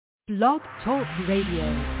Blog Talk Radio.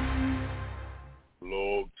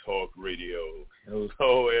 Blog Talk Radio.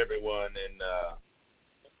 Hello, everyone, and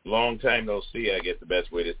long time no see, I guess the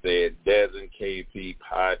best way to say it. Des and KP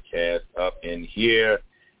podcast up in here,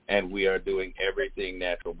 and we are doing everything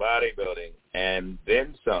natural bodybuilding and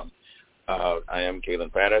then some. I am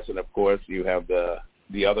Kaelin Patterson. Of course, you have the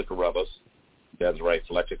other Carruthers, Desiree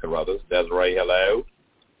Fletcher Carruthers. Desiree, hello.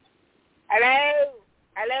 Hello.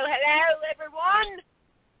 Hello, everyone.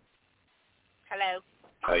 Hello.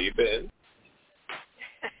 How you been?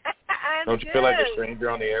 Don't you good. feel like a stranger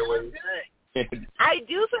on the airwaves? I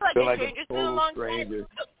do feel like a stranger. A it's been a long time.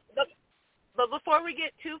 But before we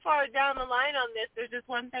get too far down the line on this, there's just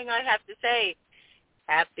one thing I have to say.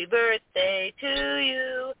 Happy birthday to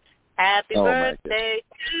you. Happy birthday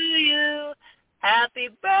to you. Happy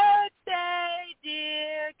birthday,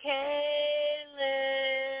 dear Kaelin.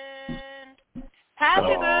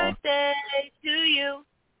 Happy birthday to you.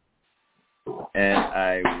 And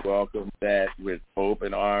I welcome that with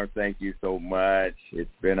open arms. Thank you so much. It's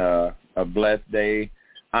been a blessed day.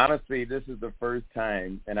 Honestly, this is the first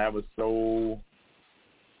time, and I was so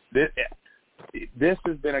this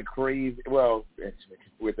has been a crazy. Well,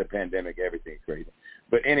 with the pandemic, everything's crazy.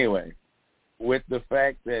 But anyway, with the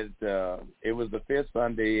fact that it was the fifth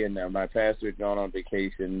Sunday, and my pastor had gone on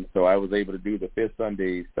vacation, so I was able to do the fifth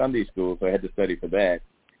Sunday school. So I had to study for that.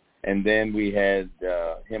 And then we had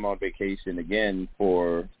him on vacation again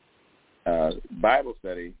for Bible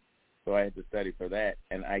study, so I had to study for that.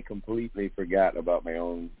 And I completely forgot about my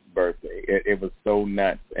own birthday. It was so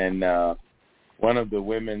nuts. And one of the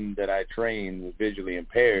women that I trained was visually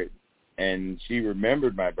impaired, and she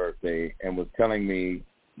remembered my birthday and was telling me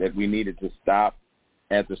that we needed to stop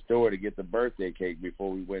at the store to get the birthday cake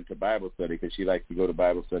before we went to Bible study, because she likes to go to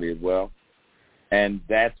Bible study as well. And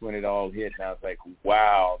that's when it all hit, and I was like,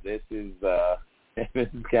 wow, this is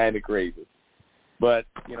kind of crazy. But,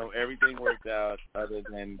 everything worked out other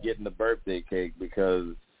than getting the birthday cake,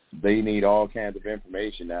 because they need all kinds of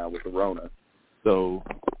information now with the Rona. So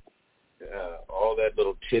all that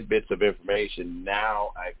little tidbits of information,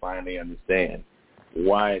 now I finally understand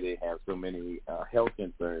why they have so many health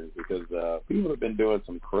concerns, because people have been doing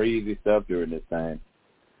some crazy stuff during this time.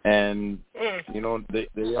 And,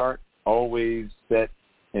 they aren't always set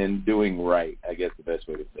in doing right, I guess the best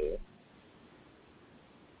way to say it.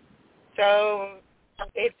 So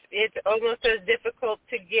it's almost as difficult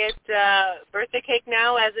to get birthday cake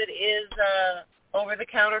now as it is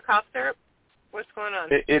over-the-counter cough syrup? What's going on?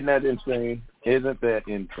 Isn't that insane? Isn't that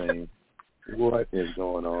insane? What is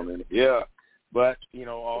going on in it? Yeah, but,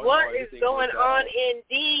 what is going on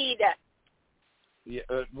indeed? Yeah,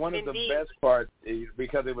 one of the best parts is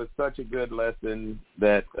because it was such a good lesson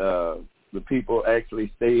that the people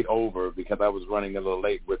actually stayed over, because I was running a little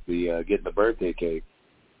late with the getting the birthday cake.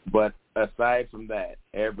 But aside from that,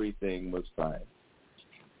 everything was fine.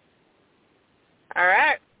 All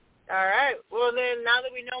right. Well, then, now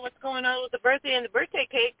that we know what's going on with the birthday and the birthday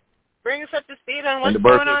cake, bring us up to speed on what's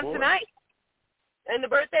going on tonight. And the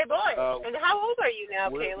birthday boy. And how old are you now,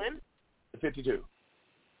 Kaelin? 52.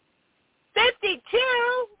 52?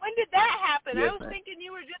 When did that happen? Yes, I was thinking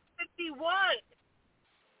you were just 51.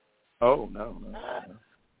 Oh, no.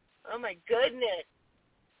 Oh, my goodness.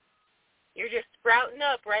 You're just sprouting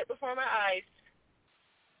up right before my eyes.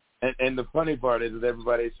 And the funny part is that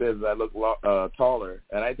everybody says I look taller,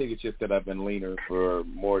 and I think it's just that I've been leaner for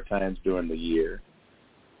more times during the year.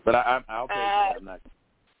 But I'll take it. I'm not.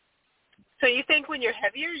 So you think when you're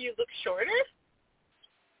heavier, you look shorter?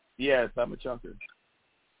 Yes, I'm a chunker.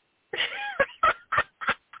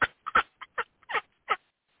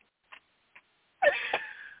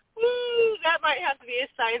 Ooh, that might have to be a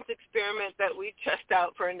science experiment that we test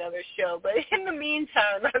out for another show. But in the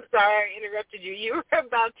meantime, I'm sorry I interrupted you. You were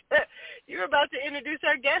about to introduce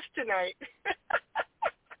our guest tonight.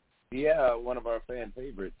 Yeah, one of our fan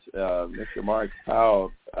favorites, Mr. Mark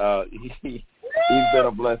Powell. He's been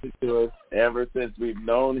a blessing to us ever since we've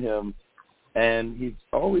known him. And he's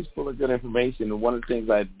always full of good information. And one of the things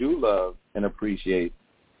I do love and appreciate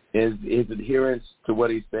is his adherence to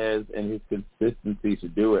what he says and his consistency to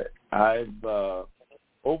do it. I've,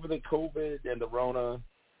 over the COVID and the Rona,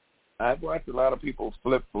 I've watched a lot of people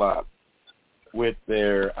flip-flop with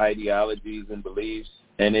their ideologies and beliefs,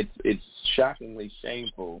 and it's shockingly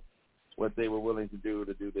shameful what they were willing to do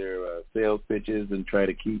their sales pitches and try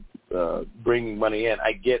to keep bringing money in.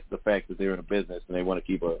 I get the fact that they're in a business and they want to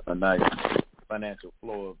keep a nice financial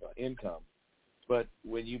flow of income. But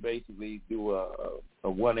when you basically do a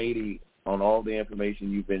 180 on all the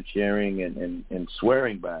information you've been sharing and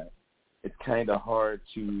swearing by, it's kind of hard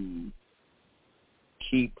to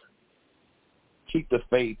keep keep the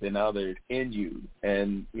faith in others in you.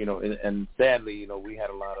 And, and sadly, we had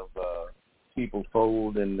a lot of people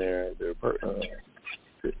fold in their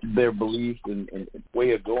beliefs and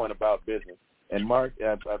way of going about business. And Mark,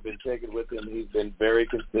 I've been checking with him. He's been very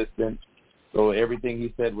consistent. So everything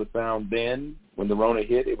he said was found then. When the Rona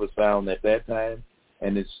hit, it was found at that time,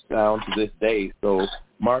 and it's found to this day. So,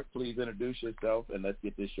 Mark, please introduce yourself, and let's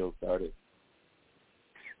get this show started.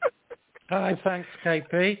 Hi, thanks,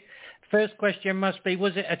 KP. First question must be,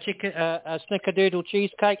 was it a snickerdoodle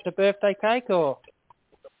cheesecake, the birthday cake, or?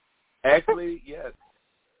 Actually, yes.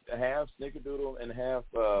 Half snickerdoodle and half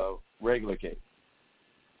regular cake.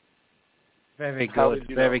 Very good,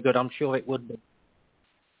 very good. I'm sure it would be.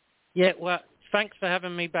 Yeah, well, thanks for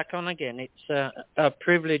having me back on again. It's a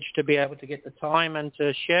privilege to be able to get the time and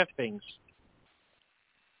to share things.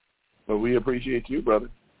 Well, we appreciate you, brother.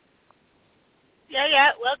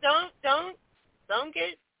 Yeah. Well, don't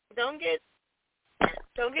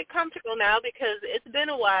get comfortable now, because it's been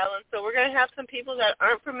a while, and so we're going to have some people that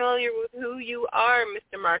aren't familiar with who you are,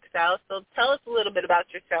 Mr. Mark South. So tell us a little bit about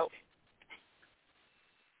yourself.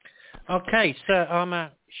 Okay, so I'm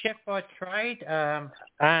a chef by trade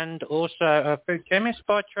and also a food chemist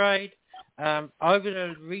by trade. Over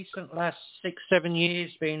the recent last 6-7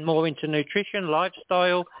 years, been more into nutrition,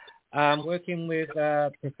 lifestyle, working with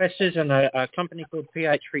professors and a company called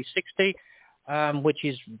PH360, which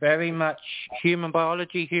is very much human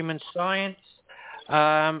biology, human science,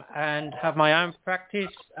 and have my own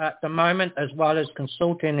practice at the moment, as well as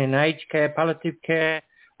consulting in aged care, palliative care,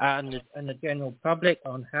 and the general public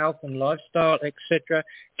on health and lifestyle, etc.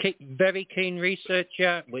 Very keen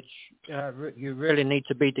researcher, which you really need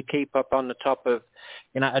to be to keep up on the top of,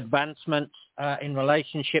 advancements in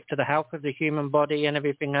relationship to the health of the human body and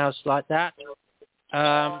everything else like that.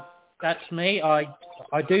 That's me. I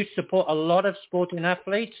do support a lot of sporting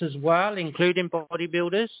athletes as well, including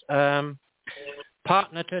bodybuilders.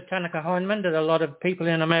 Partner to Tanaka Heinemann, that a lot of people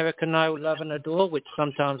in America know, love, and adore, which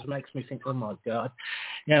sometimes makes me think, oh my God,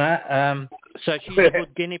 So she's a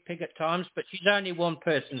good guinea pig at times, but she's only one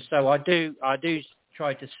person, so I do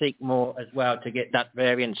try to seek more as well to get that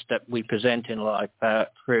variance that we present in life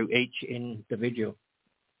through each individual.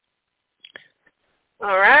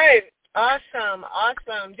 All right, awesome.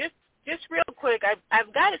 Just real quick,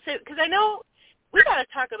 I've got to say, because I know we got to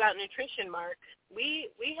talk about nutrition, Mark.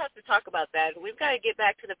 We have to talk about that. We've got to get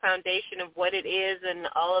back to the foundation of what it is and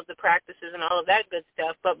all of the practices and all of that good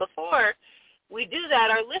stuff. But before we do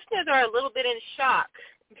that, our listeners are a little bit in shock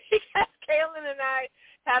because Kaelin and I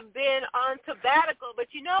have been on sabbatical.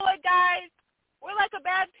 But you know what, guys? We're like a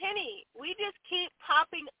bad penny. We just keep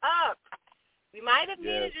popping up. We might have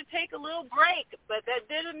needed to take a little break, but that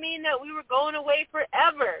didn't mean that we were going away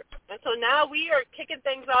forever. And so now we are kicking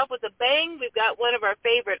things off with a bang. We've got one of our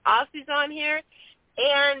favorite Aussies on here.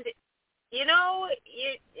 And,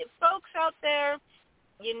 folks out there,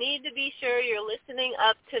 you need to be sure you're listening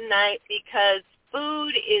up tonight, because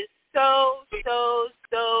food is so, so,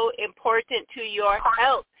 so important to your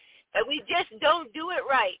health. And we just don't do it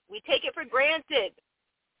right. We take it for granted.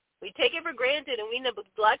 And we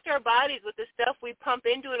neglect our bodies with the stuff we pump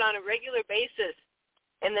into it on a regular basis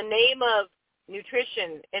in the name of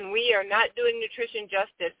nutrition, and we are not doing nutrition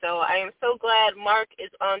justice. So I am so glad Mark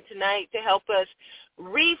is on tonight to help us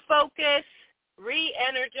refocus,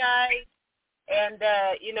 re-energize, and,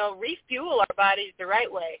 refuel our bodies the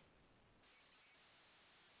right way.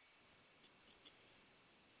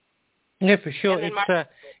 Yeah, for sure.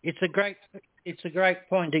 It's a great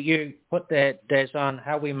point that you put there, Des, on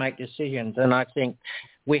how we make decisions, and I think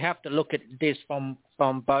we have to look at this from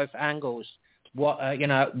both angles.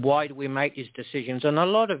 Why do we make these decisions? And a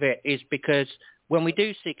lot of it is because when we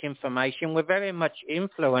do seek information, we're very much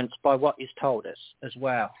influenced by what is told us as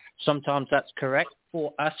well. Sometimes that's correct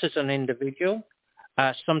for us as an individual.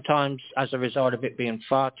 Sometimes as a result of it being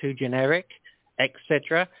far too generic,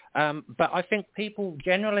 etc. But I think people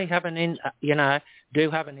generally have do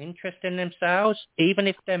have an interest in themselves, even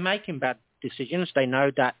if they're making bad decisions. They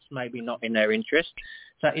know that's maybe not in their interest.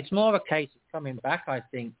 So it's more a case of coming back, I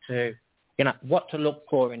think, to what to look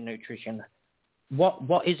for in nutrition.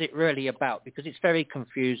 What is it really about? Because it's very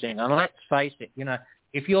confusing. And let's face it,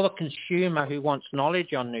 if you're a consumer who wants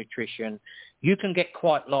knowledge on nutrition, you can get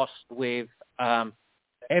quite lost with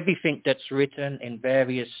everything that's written in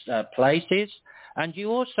various places. And you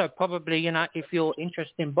also probably, if you're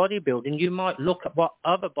interested in bodybuilding, you might look at what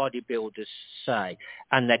other bodybuilders say.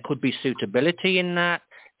 And there could be suitability in that.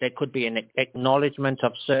 There could be an acknowledgement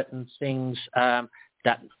of certain things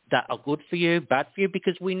that are good for you, bad for you,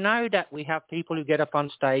 because we know that we have people who get up on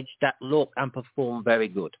stage that look and perform very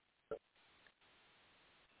good.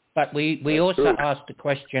 But we also ask the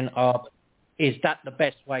question of, is that the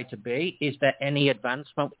best way to be? Is there any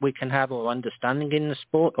advancement we can have or understanding in the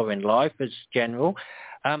sport or in life as general?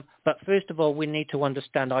 But first of all, we need to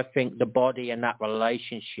understand, I think, the body and that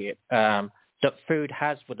relationship that food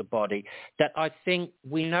has for the body, that I think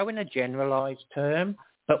we know in a generalized term,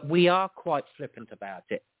 but we are quite flippant about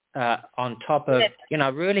it, on top of,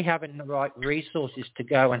 really having the right resources to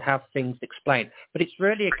go and have things explained. But it's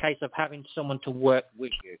really a case of having someone to work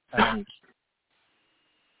with you. And,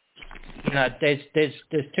 there's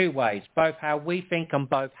two ways, both how we think and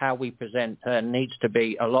both how we present needs to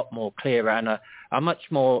be a lot more clearer and a much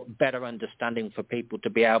more better understanding for people to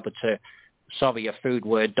be able to, sorry, a food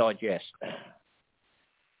word, digest.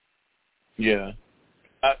 Yeah.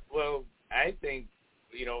 Well, I think,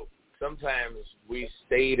 sometimes we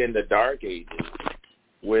stayed in the dark ages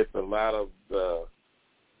with a lot of the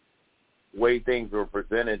way things were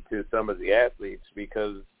presented to some of the athletes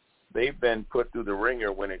because they've been put through the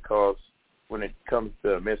ringer when it comes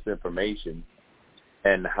to misinformation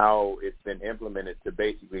and how it's been implemented to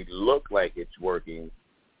basically look like it's working,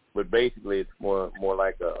 but basically it's more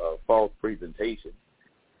like a false presentation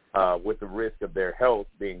with the risk of their health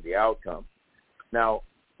being the outcome. Now,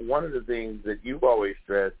 one of the things that you've always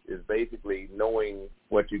stressed is basically knowing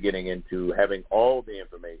what you're getting into, having all the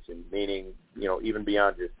information, meaning, even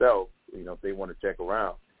beyond yourself, if they want to check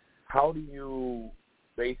around. How do you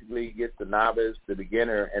basically get the novice, the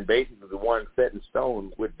beginner, and basically the one set in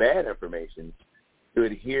stone with bad information to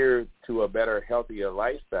adhere to a better, healthier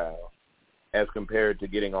lifestyle as compared to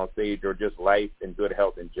getting on stage or just life and good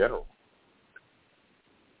health in general?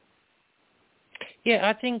 Yeah,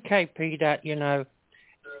 I think, KP, that,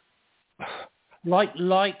 like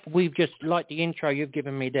the intro you've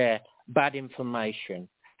given me there, bad information.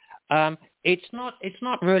 It's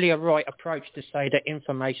not really a right approach to say that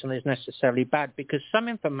information is necessarily bad because some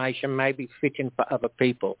information may be fitting for other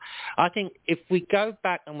people. I think if we go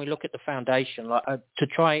back and we look at the foundation to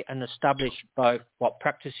try and establish both what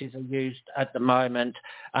practices are used at the moment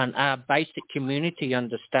and our basic community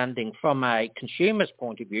understanding from a consumer's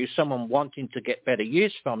point of view, someone wanting to get better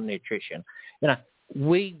use from nutrition,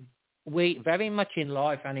 we very much in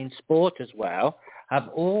life and in sport as well have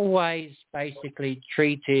always basically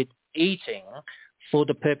treated eating for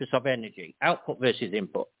the purpose of energy, output versus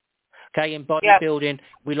input. Okay, in bodybuilding,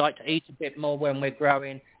 we like to eat a bit more when we're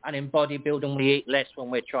growing, and in bodybuilding, we eat less when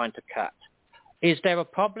we're trying to cut. Is there a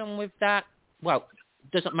problem with that? Well,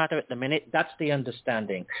 it doesn't matter at the minute. That's the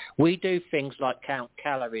understanding. We do things like count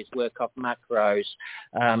calories, work off macros,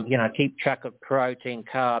 keep track of protein,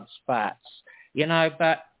 carbs, fats,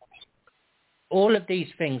 but all of these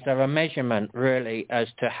things are a measurement, really, as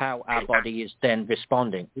to how our body is then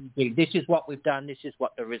responding. This is what we've done. This is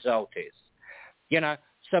what the result is.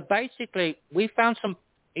 So basically, we found some,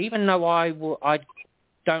 even though I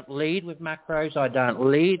don't lead with macros, I don't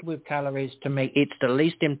lead with calories, to me, it's the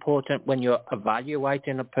least important when you're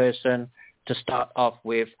evaluating a person to start off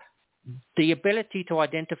with. The ability to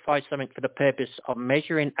identify something for the purpose of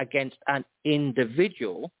measuring against an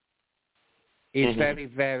individual is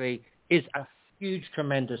is a huge,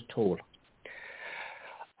 tremendous tool.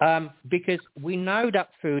 Because we know that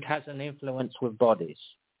food has an influence with bodies.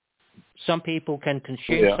 Some people can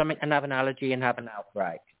consume something and have an allergy and have an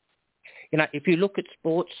outbreak. If you look at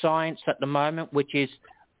sports science at the moment, which is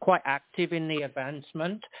quite active in the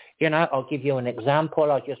advancement, I'll give you an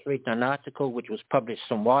example. I just read an article which was published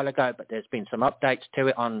some while ago, but there's been some updates to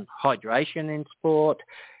it on hydration in sport.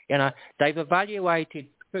 They've evaluated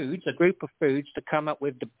foods, a group of foods, to come up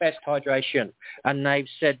with the best hydration. And they've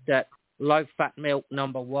said that low-fat milk,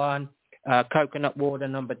 number 1, coconut water,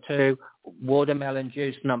 number 2, watermelon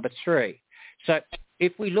juice, number 3. So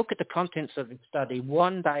if we look at the contents of the study,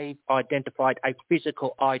 one, they've identified a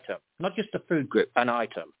physical item, not just a food group, an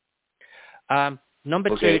item.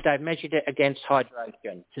 Number 2, they've measured it against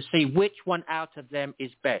hydration to see which one out of them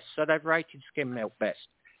is best. So they've rated skim milk best.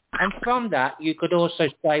 And from that, you could also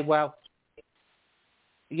say, well,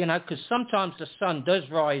 because sometimes the sun does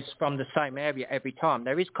rise from the same area every time.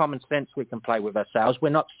 There is common sense we can play with ourselves. We're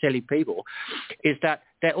not silly people. Is that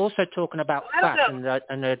they're also talking about fat and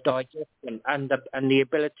the digestion and the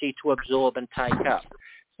ability to absorb and take up.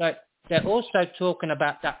 So they're also talking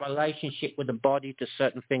about that relationship with the body to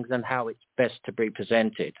certain things and how it's best to be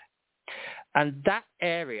presented. And that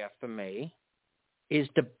area, for me, is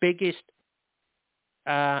the biggest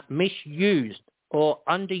misused or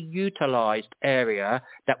underutilized area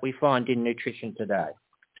that we find in nutrition today.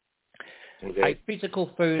 A physical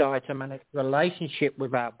food item and its relationship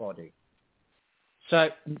with our body. So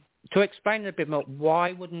to explain a bit more,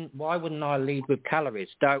 why wouldn't I lead with calories?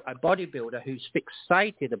 Though a bodybuilder who's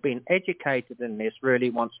fixated or been educated in this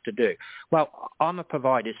really wants to do. Well, I'm a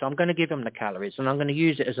provider, so I'm going to give them the calories and I'm going to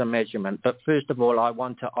use it as a measurement. But first of all, I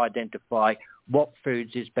want to identify what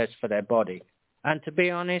foods is best for their body. And to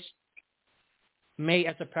be honest, me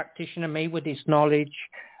as a practitioner, me with this knowledge,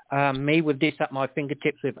 me with this at my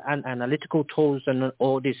fingertips with analytical tools and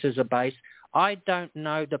all this as a base, I don't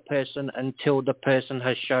know the person until the person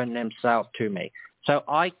has shown themselves to me. So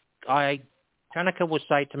Tanika will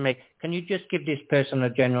say to me, can you just give this person a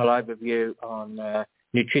general overview on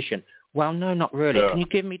nutrition? Well, no, not really. Yeah. Can you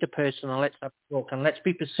give me the person and let's have a talk and let's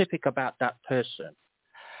be specific about that person,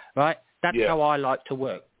 right? That's how I like to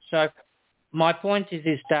work. So my point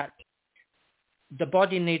is that the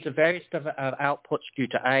body needs a various of outputs due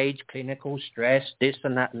to age, clinical stress, this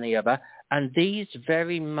and that and the other, and these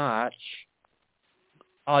very much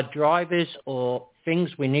are drivers or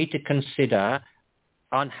things we need to consider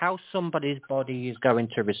on how somebody's body is going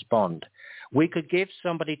to respond. We could give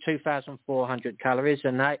somebody 2,400 calories,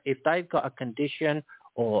 and if they've got a condition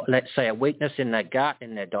or, let's say, a weakness in their gut,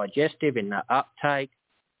 in their digestive, in their uptake,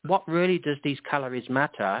 what really does these calories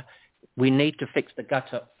matter? We need to fix the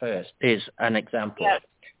gut up first, is an example. Yes.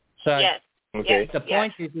 So yes. Okay. The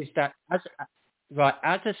point is that as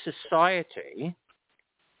a society,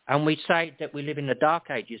 and we say that we live in the dark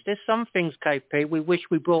ages, there's some things, KP, we wish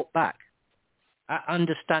we brought back. Our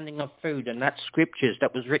understanding of food and that scriptures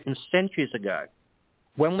that was written centuries ago.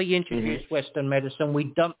 When we introduced Western medicine, we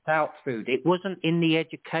dumped out food. It wasn't in the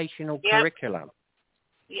educational curriculum.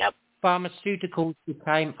 Yep. Pharmaceuticals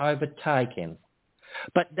became overtaken.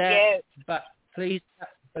 But please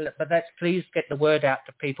get the word out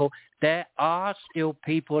to people. There are still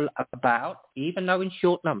people about, even though in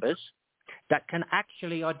short numbers, that can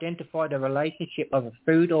actually identify the relationship of a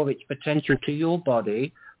food or its potential to your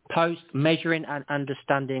body, post measuring and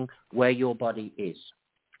understanding where your body is.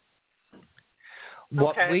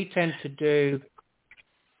 What we tend to do,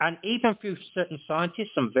 and even through certain scientists,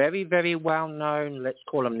 some very, very well-known, let's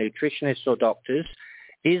call them nutritionists or doctors,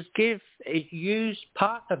 is use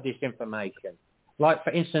part of this information. Like,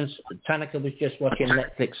 for instance, Tanika was just watching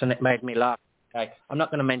Netflix and it made me laugh. Okay, I'm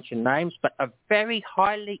not going to mention names, but a very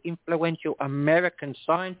highly influential American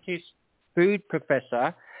scientist, food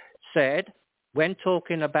professor, said when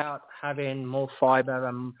talking about having more fiber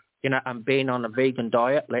and being on a vegan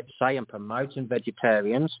diet, let's say, and promoting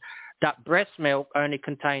vegetarians, that breast milk only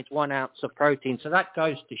contains 1 ounce of protein. So that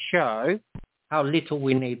goes to show how little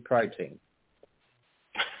we need protein.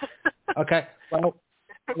 Okay, well,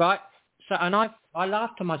 right. So, and I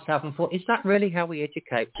laughed to myself and thought, is that really how we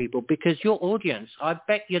educate people? Because your audience, I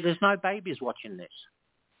bet you there's no babies watching this.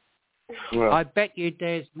 Well, I bet you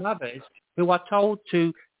there's mothers who are told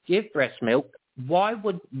to give breast milk. Why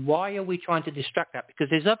are we trying to distract that? Because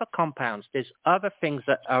there's other compounds, there's other things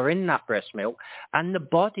that are in that breast milk, and the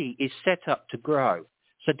body is set up to grow.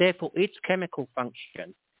 So therefore, its chemical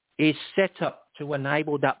function is set up to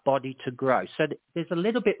enable that body to grow. So there's a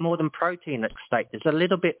little bit more than protein at stake. There's a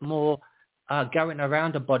little bit more going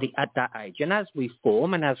around the body at that age. And as we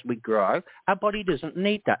form and as we grow, our body doesn't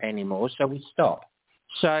need that anymore, so we stop.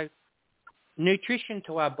 So nutrition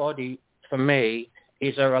to our body, for me,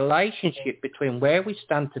 is a relationship between where we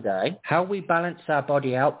stand today, how we balance our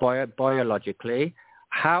body out biologically,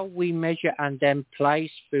 how we measure and then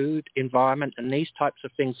place food, environment, and these types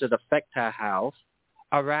of things that affect our health,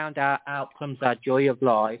 around our outcomes, our joy of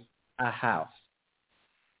life, our health.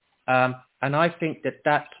 And I think that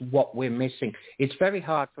that's what we're missing. It's very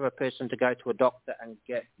hard for a person to go to a doctor and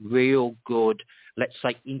get real good, let's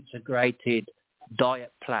say, integrated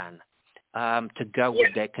diet plan to go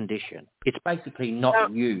with their condition. It's basically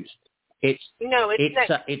not used. It's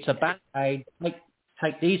a Band-Aid.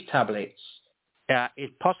 Take these tablets.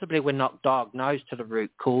 Possibly we're not diagnosed to the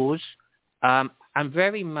root cause. And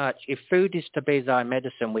very much, if food is to be thy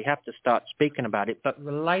medicine, we have to start speaking about it, but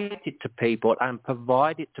relate it to people and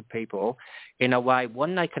provide it to people in a way,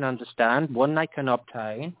 one, they can understand, one, they can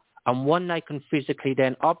obtain, and one, they can physically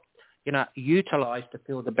then utilize to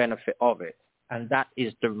feel the benefit of it. And that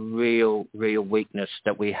is the real weakness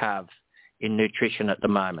that we have in nutrition at the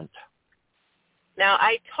moment. Now,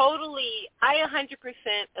 I 100%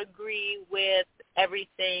 agree with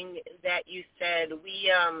everything that you said.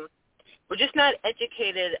 we're just not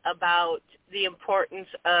educated about the importance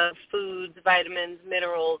of foods, vitamins,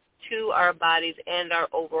 minerals to our bodies and our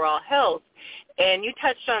overall health. And you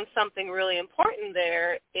touched on something really important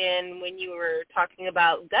there when you were talking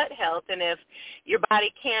about gut health. And if your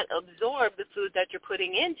body can't absorb the food that you're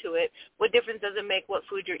putting into it, what difference does it make what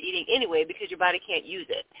food you're eating anyway, because your body can't use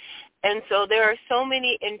it? And so there are so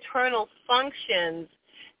many internal functions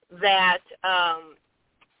that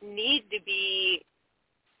need to be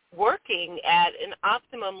working at an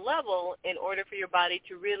optimum level in order for your body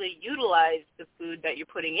to really utilize the food that you're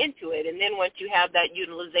putting into it. And then once you have that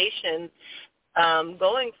utilization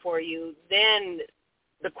going for you, then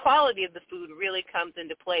the quality of the food really comes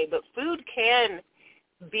into play. But food can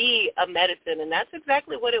be a medicine, and that's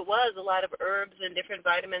exactly what it was. A lot of herbs and different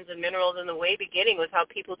vitamins and minerals in the way beginning was how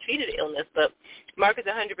people treated illness. But Mark is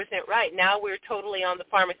 100% right. Now we're totally on the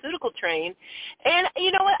pharmaceutical train. And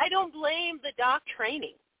you know what? I don't blame the doc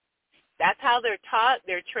training. That's how they're taught.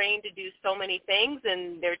 They're trained to do so many things,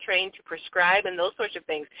 and they're trained to prescribe and those sorts of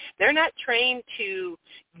things. They're not trained to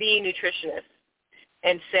be nutritionists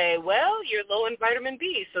and say, well, you're low in vitamin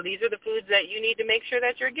B, so these are the foods that you need to make sure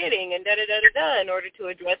that you're getting and da-da-da-da-da in order to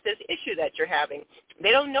address this issue that you're having.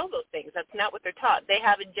 They don't know those things. That's not what they're taught. They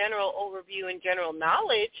have a general overview and general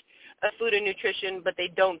knowledge of food and nutrition, but they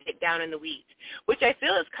don't get down in the weeds, which I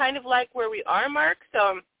feel is kind of like where we are, Mark.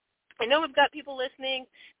 So I know we've got people listening.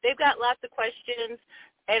 They've got lots of questions,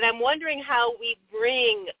 and I'm wondering how we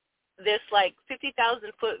bring this like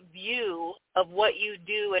 50,000-foot view of what you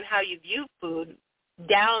do and how you view food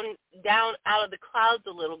down out of the clouds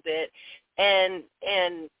a little bit and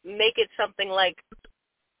make it something like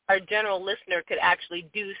our general listener could actually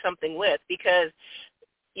do something with. Because,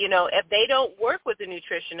 you know, if they don't work with a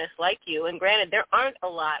nutritionist like you, and granted, there aren't a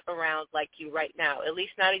lot around like you right now, at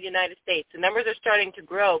least not in the United States. The numbers are starting to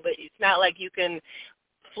grow, but it's not like you can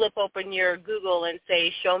flip open your Google and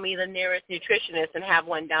say, show me the nearest nutritionist and have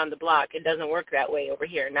one down the block. It doesn't work that way over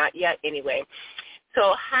here, not yet anyway.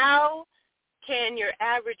 So how can your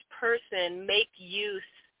average person make use,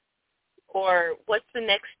 or what's the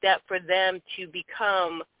next step for them to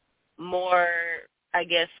become more, I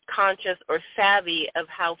guess, conscious or savvy of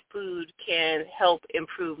how food can help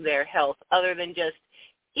improve their health, other than just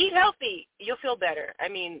eat healthy, you'll feel better? I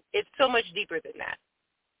mean, it's so much deeper than that.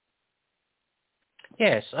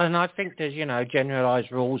 Yes, and I think there's,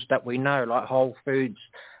 generalized rules that we know, like whole foods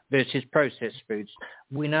versus processed foods.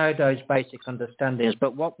 We know those basic understandings,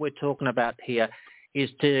 but what we're talking about here is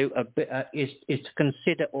to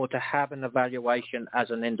consider or to have an evaluation as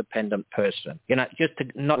an independent person. Just to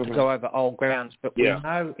not to go over old grounds, but we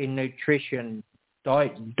know in nutrition,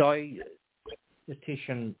 dietitian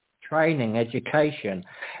training, education,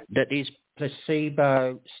 that these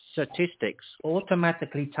placebo statistics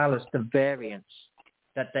automatically tell us the variance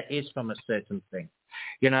that there is from a certain thing.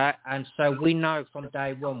 And so we know from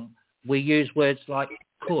day one, we use words like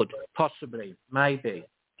could, possibly, maybe,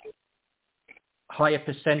 higher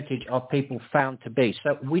percentage of people found to be.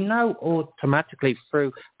 So we know automatically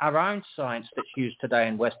through our own science that's used today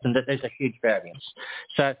in Western that there's a huge variance.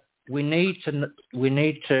 So we need to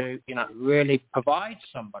really provide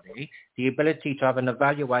somebody the ability to have an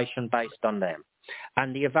evaluation based on them.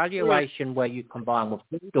 And the evaluation where you combine with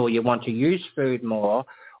food, or you want to use food more,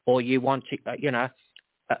 or you want to,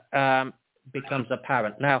 becomes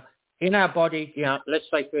apparent. Now, in our body, let's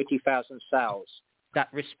say 30,000 cells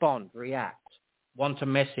that respond, react, want a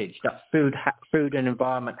message that food and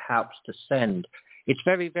environment helps to send. It's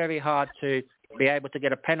very, very hard to be able to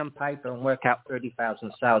get a pen and paper and work out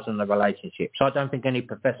 30,000 cells in the relationship. So I don't think any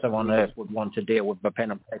professor on earth would want to deal with a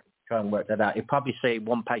pen and paper to try and work that out. You'd probably see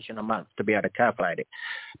one patient a month to be able to calculate it.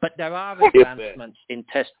 But there are advancements in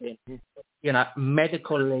testing,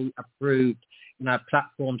 medically approved,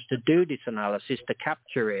 platforms to do this analysis, to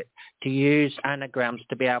capture it, to use anagrams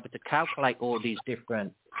to be able to calculate all these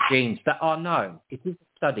different genes that are known. It is a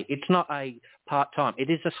study. It's not a part-time. It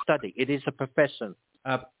is a study. It is a profession.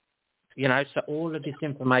 So all of this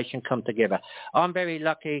information come together. I'm very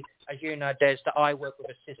lucky, as you know, Des, that I work with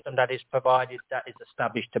a system that is provided, that is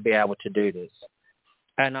established to be able to do this.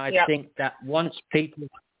 And I think that once people,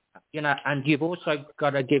 and you've also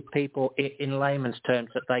got to give people in layman's terms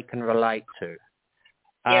that they can relate to.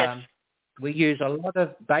 Yes. We use a lot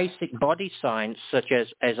of basic body science, such as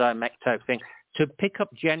thing, to pick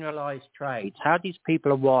up generalized traits, how these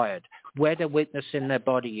people are wired, where the weakness in their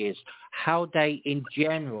body is, how they, in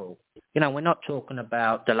general, we're not talking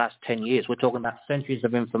about the last 10 years, we're talking about centuries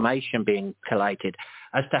of information being collated,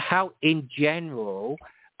 as to how, in general,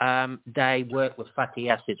 they work with fatty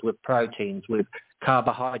acids, with proteins, with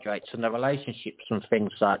carbohydrates, and the relationships and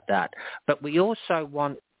things like that. But we also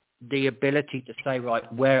want the ability to say,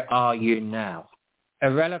 right, where are you now?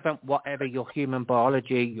 Irrelevant whatever your human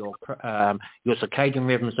biology, your circadian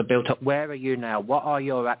rhythms are built up, where are you now? What are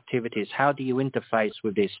your activities? How do you interface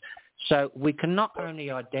with this? So we can not only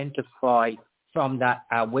identify from that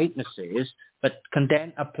our weaknesses, but can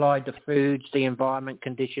then apply the foods, the environment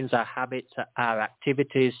conditions, our habits, our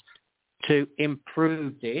activities to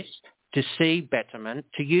improve this, to see betterment,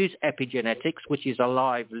 to use epigenetics, which is a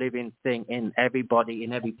live, living thing in everybody,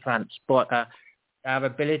 in every plant, our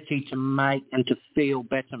ability to make and to feel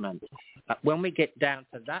betterment. When we get down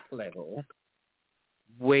to that level,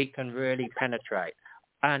 we can really penetrate.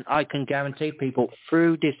 And I can guarantee people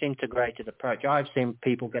through this integrated approach, I've seen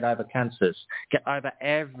people get over cancers, get over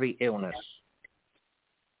every illness.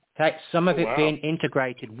 Okay, some of it being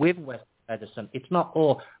integrated with Western medicine. It's not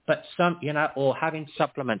all, but some, or having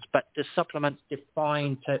supplements, but the supplements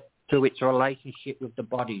defined to its relationship with the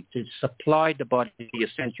body, to supply the body the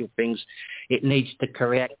essential things it needs to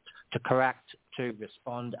correct, to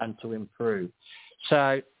respond, and to improve.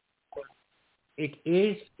 So it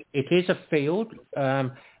is a field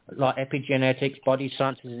like epigenetics, body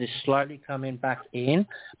sciences is slowly coming back in,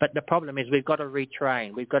 but the problem is we've got to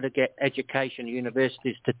retrain. We've got to get education,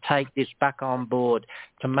 universities to take this back on board,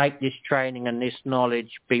 to make this training and this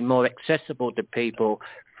knowledge be more accessible to people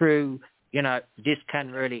through, this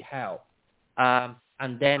can really help.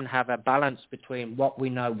 And then have a balance between what we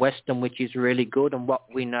know Western, which is really good, and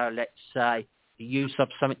what we know, let's say, the use of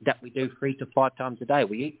something that we do 3 to 5 times a day.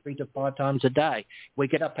 We eat 3 to 5 times a day. We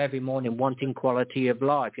get up every morning wanting quality of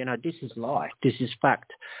life. This is life. This is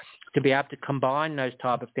fact. To be able to combine those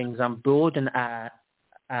type of things on board and our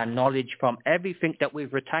knowledge from everything that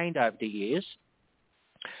we've retained over the years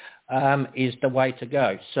is the way to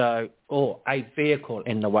go. So, or a vehicle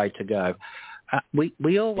in the way to go. We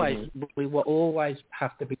will always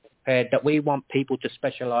have to be prepared that we want people to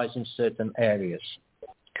specialize in certain areas.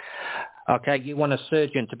 Okay, you want a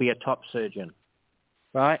surgeon to be a top surgeon,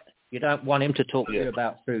 right? You don't want him to talk to you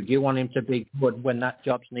about food. You want him to be good when that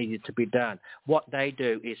job's needed to be done. What they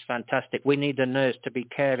do is fantastic. We need a nurse to be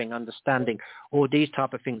caring, understanding. All these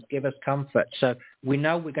type of things give us comfort. So we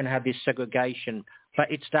know we're going to have this segregation, but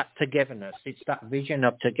it's that togetherness. It's that vision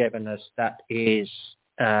of togetherness that is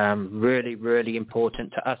really, really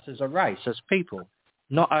important to us as a race, as people,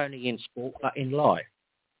 not only in sport, but in life.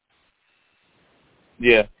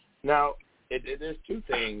 Yeah. Now, there's two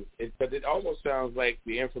things, but it almost sounds like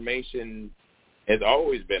the information has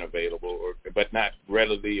always been available, but not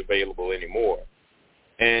readily available anymore.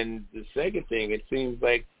 And the second thing, it seems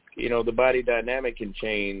like, the body dynamic can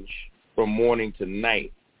change from morning to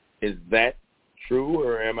night. Is that true,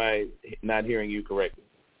 or am I not hearing you correctly?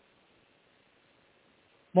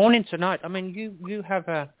 Morning to night. I mean, you have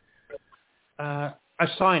a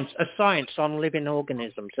science on living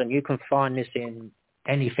organisms, and you can find this in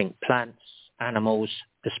anything, plants, animals,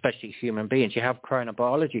 especially human beings. You have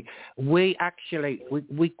chronobiology. We actually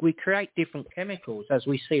we create different chemicals as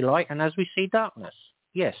we see light and as we see darkness.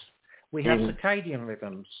 Yes, we have circadian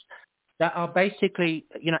rhythms that are basically,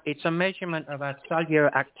 it's a measurement of our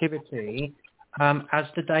cellular activity as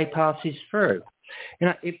the day passes through.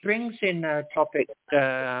 It brings in a topic,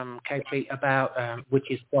 KP, about which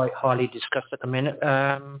is quite highly discussed at the minute,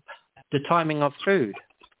 the timing of food.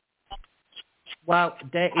 Well,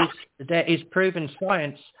 there is proven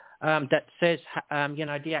science that says,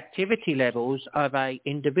 the activity levels of an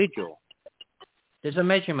individual. There's a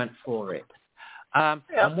measurement for it. And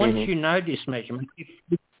once you know this measurement,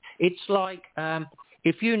 it's like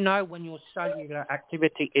if you know when your cellular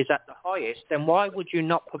activity is at the highest, then why would you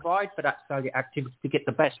not provide for that cellular activity to get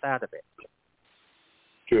the best out of it?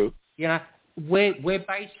 True. We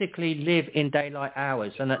basically live in daylight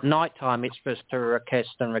hours, and at night time it's for us to request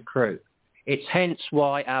and recruit. It's hence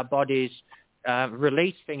why our bodies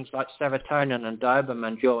release things like serotonin and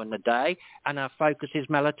dopamine during the day, and our focus is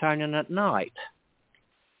melatonin at night.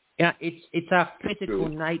 It's our physical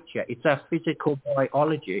nature. It's our physical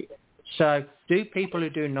biology. So do people who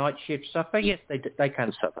do night shifts suffer? Yes, they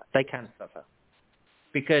can suffer. They can suffer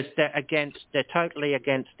because they're totally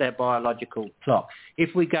against their biological clock.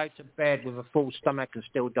 If we go to bed with a full stomach and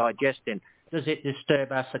still digesting, does it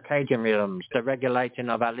disturb our circadian rhythms, the regulating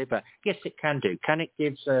of our liver? Yes, it can do. Can it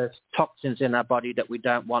give toxins in our body that we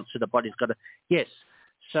don't want, so the body's got to... Yes.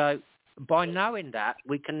 So by knowing that,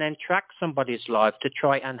 we can then track somebody's life to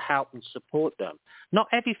try and help and support them. Not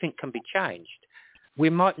everything can be changed. We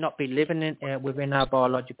might not be living within our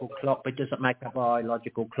biological clock, but it doesn't make our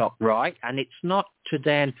biological clock right. And it's not to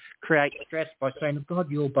then create stress by saying, oh, God,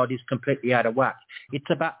 your body's completely out of whack. It's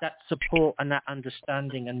about that support and that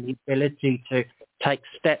understanding and the ability to take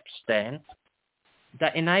steps then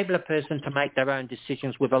that enable a person to make their own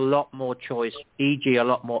decisions with a lot more choice, e.g. a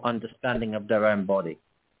lot more understanding of their own body.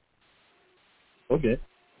 Okay.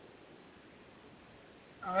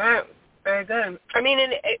 All right. Very good. I mean,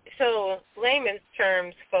 so layman's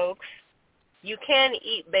terms, folks, you can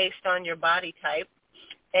eat based on your body type,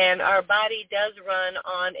 and our body does run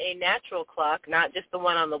on a natural clock, not just the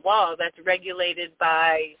one on the wall, that's regulated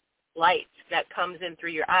by light that comes in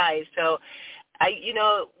through your eyes. So,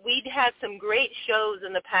 we'd had some great shows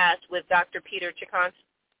in the past with Dr. Peter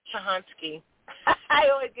Chahansky. I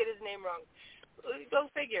always get his name wrong. Go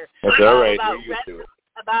figure. That's all right.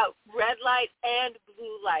 About red light and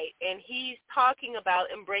blue light, and he's talking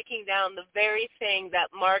about and breaking down the very thing that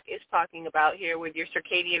Mark is talking about here with your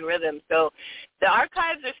circadian rhythm. So the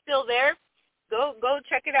archives are still there. Go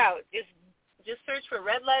check it out. Just search for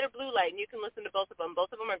red light or blue light, and you can listen to both of them.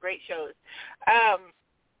 Both of them are great shows.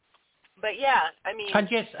 But yeah, I mean, and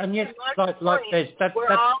yes, like this,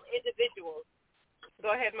 we're all individuals.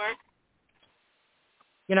 Go ahead, Mark.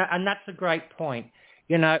 And that's a great point.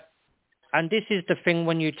 And this is the thing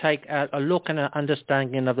when you take a look and an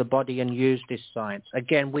understanding of the body and use this science.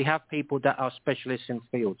 Again, we have people that are specialists in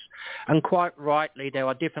fields. And quite rightly, there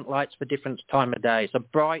are different lights for different time of day. So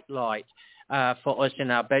bright light for us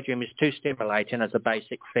in our bedroom is too stimulating as a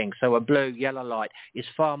basic thing. So a blue, yellow light is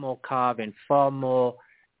far more calming, far more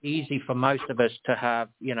easy for most of us to have,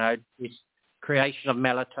 this creation of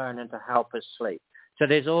melatonin to help us sleep. So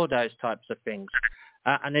there's all those types of things.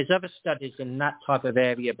 And there's other studies in that type of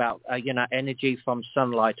area about, energy from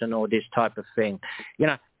sunlight and all this type of thing.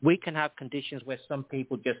 We can have conditions where some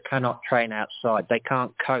people just cannot train outside. They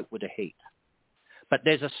can't cope with the heat. But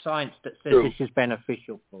there's a science that says this is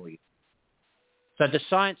beneficial for you. So the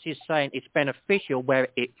science is saying it's beneficial where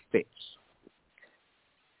it fits.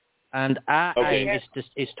 And our aim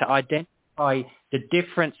is to identify the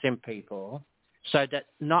difference in people so that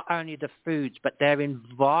not only the foods but their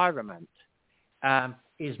environment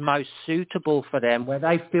is most suitable for them, where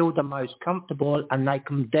they feel the most comfortable and they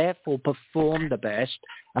can therefore perform the best,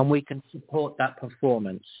 and we can support that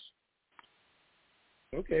performance.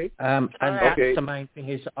 Okay. And that's the main thing,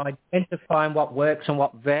 is identifying what works and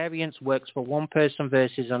what variance works for one person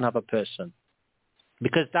versus another person,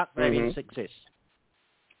 because that variance exists.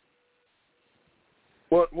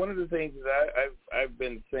 Well, one of the things that I've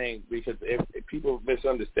been saying, because if people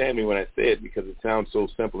misunderstand me when I say it, because it sounds so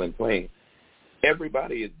simple and plain,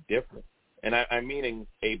 everybody is different, and I'm meaning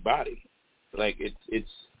a body. Like it's.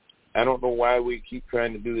 I don't know why we keep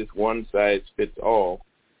trying to do this one size fits all.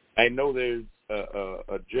 I know there's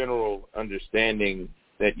a general understanding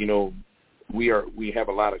that we have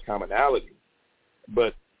a lot of commonality,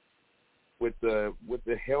 but with the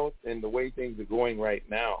health and the way things are going right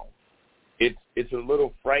now, it's a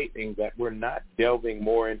little frightening that we're not delving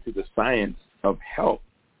more into the science of health,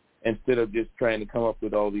 instead of just trying to come up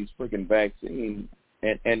with all these freaking vaccines,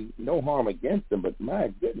 and no harm against them, but my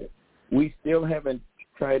goodness, we still haven't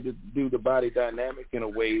tried to do the body dynamic in a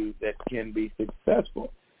way that can be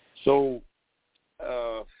successful. So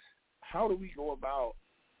how do we go about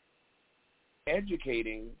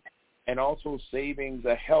educating and also saving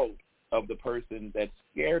the health of the person that's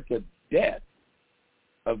scared to death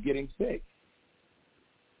of getting sick?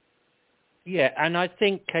 Yeah, and I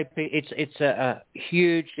think, KP, it's a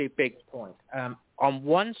hugely big point. On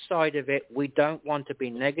one side of it, we don't want to be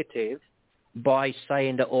negative by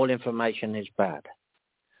saying that all information is bad.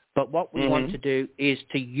 But what we want to do is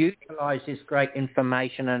to utilize this great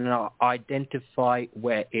information and identify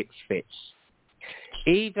where it fits.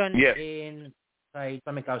 Even in, say,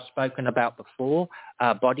 something I've spoken about before,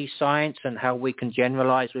 body science and how we can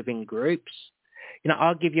generalize within groups.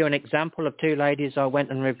 I'll give you an example of two ladies I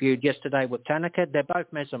went and reviewed yesterday with Tanaka. They're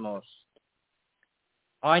both mesomorphs.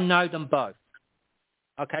 I know them both.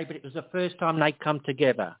 Okay, but it was the first time they come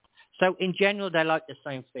together. So in general, they like the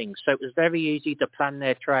same things. So it was very easy to plan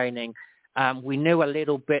their training. We knew a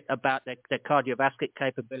little bit about their cardiovascular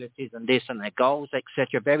capabilities and this and their goals,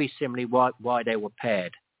 etc. Very similarly why they were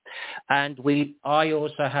paired. And I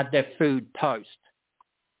also had their food post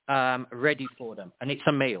ready for them. And it's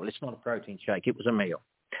a meal. It's not a protein shake. It was a meal.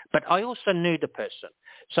 But I also knew the person.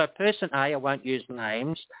 So person A, I won't use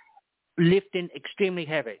names, lifting extremely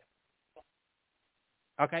heavy.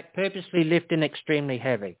 Okay, purposely lifting extremely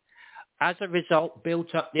heavy. As a result,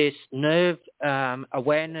 built up this nerve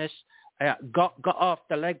awareness, got off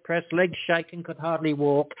the leg press, legs shaking, could hardly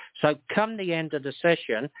walk. So come the end of the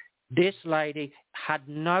session, this lady had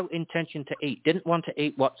no intention to eat, didn't want to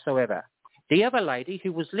eat whatsoever. The other lady,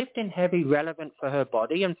 who was lifting heavy, relevant for her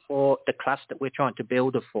body and for the class that we're trying to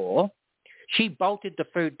build her for, she bolted the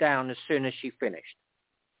food down as soon as she finished.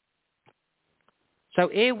 So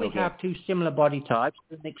here we have two similar body types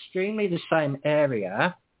in extremely the same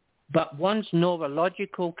area, but one's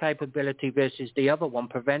neurological capability versus the other one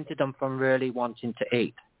prevented them from really wanting to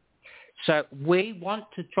eat. So we want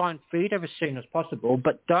to try and feed her as soon as possible,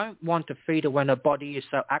 but don't want to feed her when her body is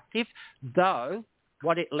so active, though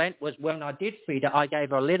what it meant was when I did feed her, I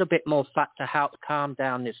gave her a little bit more fat to help calm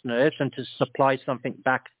down this nerves and to supply something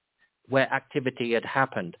back where activity had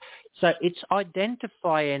happened. So it's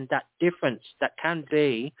identifying that difference that can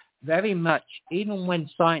be very much, even when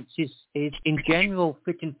science is in general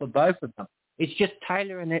fitting for both of them. It's just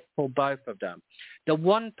tailoring it for both of them. The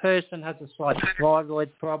one person has a slight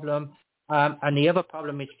thyroid problem, and the other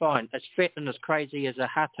problem is fine, as fit and as crazy as a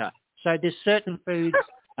hatter. So there's certain foods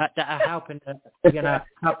that are helping,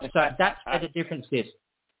 help. So that's where the difference is.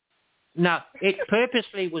 Now, it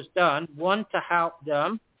purposely was done, one, to help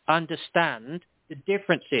them understand the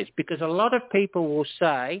differences, because a lot of people will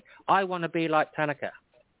say, I want to be like Tanaka.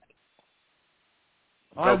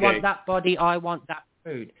 I want that body, I want that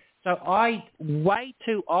food. So I way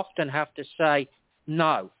too often have to say,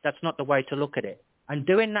 no, that's not the way to look at it. And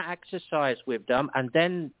doing that exercise with them, and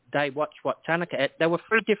then they watch what Tanaka ate. There were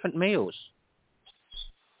 3 different meals.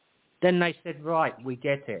 Then they said, right, we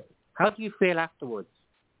get it. How do you feel afterwards?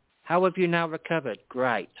 How have you now recovered?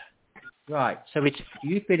 Great. Right. So do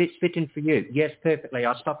you feel it's fitting for you? Yes, perfectly.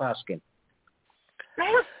 I'll stop asking.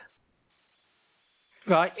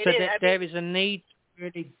 Right. So there is a need to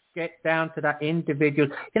really get down to that individual.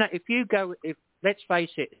 Let's face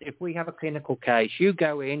it, if we have a clinical case, you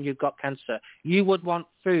go in, you've got cancer, you would want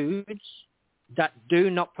foods that do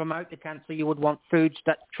not promote the cancer. You would want foods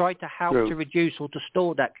that try to help to reduce or to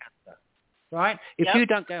store that cancer, right? If you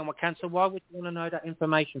don't go in with cancer, why would you want to know that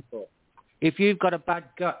information for? If you've got a bad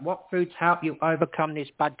gut, what foods help you overcome this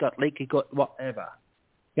bad gut, leaky gut, whatever?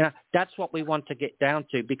 That's what we want to get down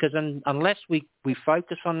to, because unless we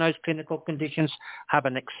focus on those clinical conditions, have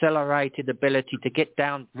an accelerated ability to get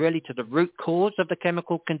down really to the root cause of the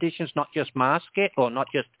chemical conditions, not just mask it or not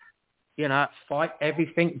just, fight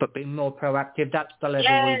everything, but be more proactive. That's the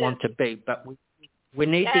level we want to be. But we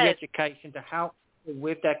need the education to help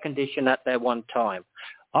with their condition at their one time.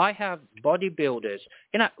 I have bodybuilders,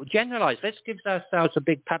 generalize. Let's give ourselves a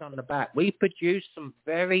big pat on the back. We produce some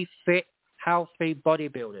very fit, healthy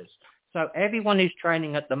bodybuilders. So everyone who's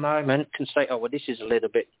training at the moment can say, oh, well, this is a little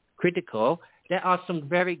bit critical. There are some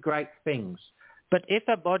very great things. But if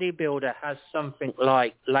a bodybuilder has something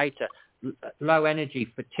like later, low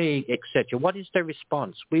energy, fatigue, etc., what is the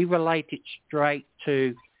response? We relate it straight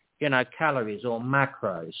to, calories or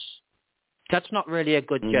macros. That's not really a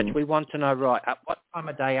good judge. We want to know, right, at what time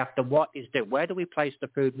of day, after what is there? Where do we place the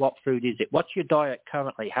food? What food is it? What's your diet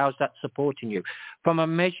currently? How's that supporting you? From a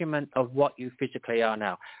measurement of what you physically are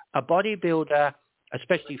now. A bodybuilder,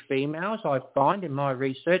 especially females, I find in my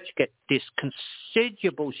research, get this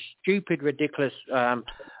considerable, stupid, ridiculous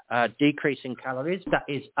decrease in calories that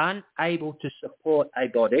is unable to support a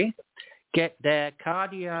body, get their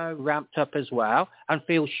cardio ramped up as well, and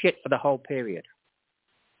feel shit for the whole period.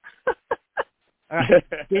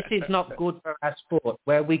 This is not good for our sport,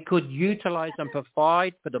 where we could utilize and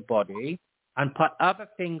provide for the body and put other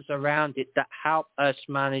things around it that help us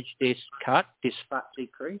manage this fat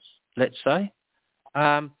decrease, let's say,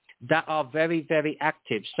 that are very, very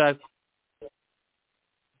active. So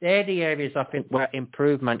they're the areas, I think, where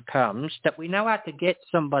improvement comes, that we know how to get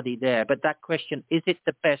somebody there. But that question, is it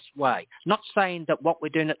the best way? Not saying that what we're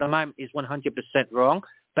doing at the moment is 100% wrong,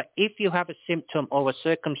 but if you have a symptom or a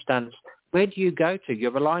circumstance, where do you go to?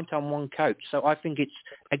 You're reliant on one coach. So I think it's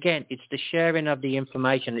the sharing of the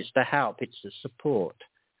information, it's the help, it's the support.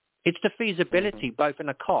 It's the feasibility, both in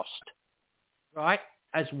a cost, right,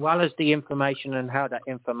 as well as the information and how that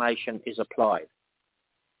information is applied.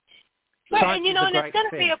 Right, and it's going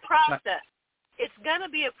to be a process. It's going to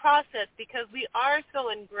be a process because we are so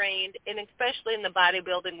ingrained, and especially in the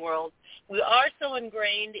bodybuilding world, we are so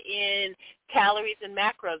ingrained in calories and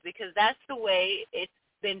macros because that's the way it's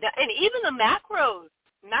been done. And even the macros,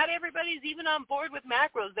 not everybody's even on board with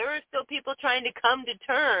macros. There are still people trying to come to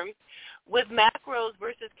terms with macros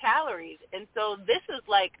versus calories. And so this is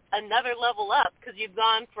like another level up because you've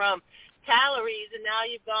gone from calories and now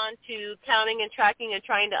you've gone to counting and tracking and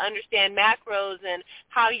trying to understand macros and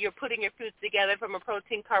how you're putting your foods together from a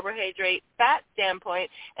protein, carbohydrate, fat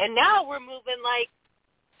standpoint. And now we're moving like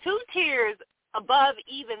 2 tiers above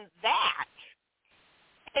even that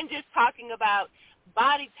and just talking about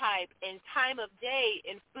body type and time of day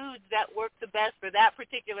and foods that work the best for that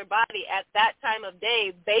particular body at that time of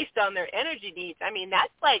day based on their energy needs. I mean,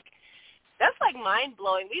 that's like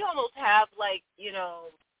mind-blowing. We almost have like,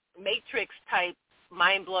 Matrix type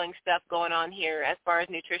mind-blowing stuff going on here as far as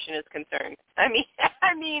nutrition is concerned. I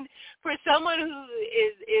mean, for someone who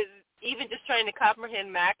is even just trying to comprehend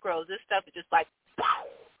macros, this stuff is just like, wow,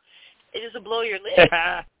 it just will blow your lid.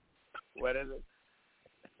 What is it?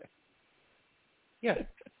 Yeah,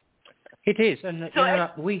 it is, and So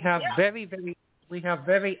we have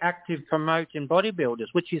very active promoting bodybuilders,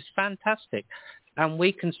 which is fantastic, and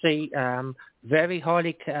we can see very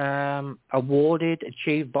highly awarded,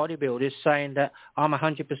 achieved bodybuilders saying that I'm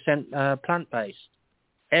 100% plant-based.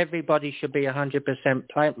 Everybody should be 100%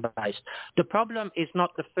 plant-based. The problem is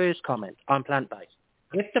not the first comment, I'm plant-based.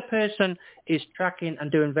 If the person is tracking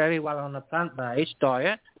and doing very well on a plant-based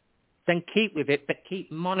diet, then keep with it, but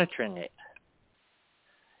keep monitoring it.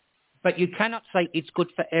 But you cannot say it's good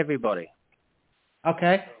for everybody.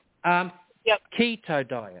 Okay? Keto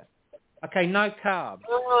diet. Okay, no carbs.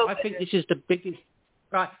 I think this is the biggest...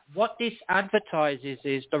 Right, what this advertises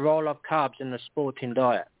is the role of carbs in the sporting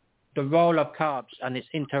diet. The role of carbs and its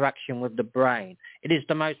interaction with the brain. It is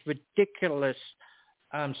the most ridiculous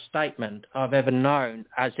statement I've ever known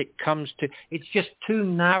as it comes to... It's just too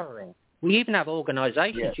narrowing. We even have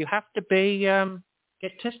organizations. Yes. You have to be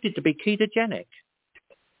get tested to be ketogenic.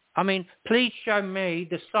 I mean, please show me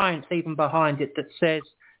the science even behind it that says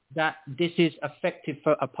that this is effective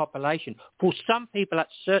for a population. For some people at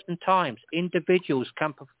certain times, individuals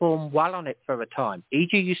can perform well on it for a time.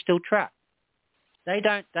 E.g., you still track. They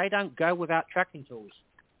don't go without tracking tools,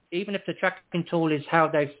 even if the tracking tool is how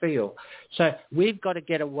they feel. So we've got to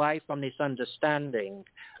get away from this understanding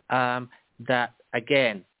that,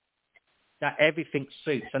 again, that everything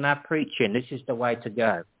suits, and our preaching, this is the way to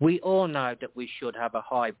go. We all know that we should have a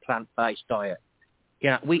high plant-based diet.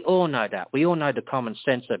 We all know that. We all know the common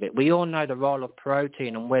sense of it. We all know the role of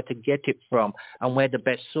protein and where to get it from and where the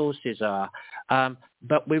best sources are.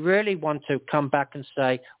 But we really want to come back and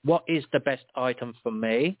say, what is the best item for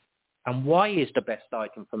me? And why is the best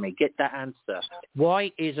item for me? Get that answer.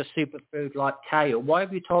 Why is a superfood like kale? Why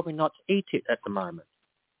have you told me not to eat it at the moment?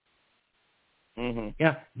 Mm-hmm.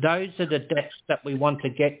 Yeah, those are the depths that we want to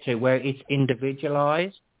get to, where it's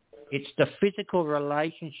individualized. It's the physical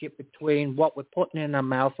relationship between what we're putting in our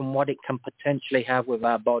mouth and what it can potentially have with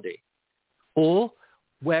our body, or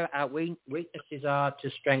where our weaknesses are to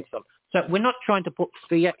strengthen. So we're not trying to put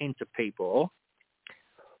fear into people.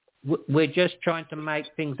 We're just trying to make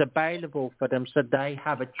things available for them so they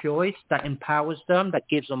have a choice that empowers them, that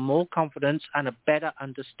gives them more confidence and a better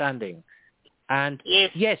understanding. And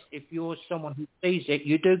yes, if you're someone who sees it,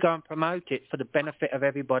 you do go and promote it for the benefit of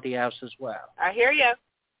everybody else as well. I hear you.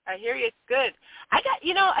 Good. I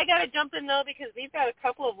got to jump in though, because we've got a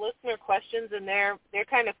couple of listener questions, and they're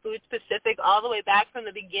kind of food specific all the way back from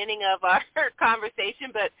the beginning of our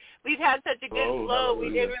conversation. But we've had such a good flow, we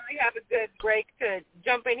didn't really have a good break to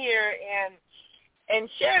jump in here and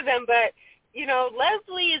share them. But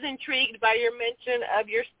Leslie is intrigued by your mention of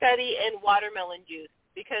your study in watermelon juice,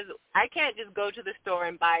 because I can't just go to the store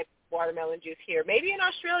and buy watermelon juice here. Maybe in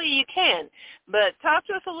Australia you can, but talk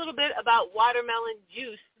to us a little bit about watermelon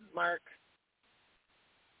juice, Mark.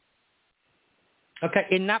 Okay,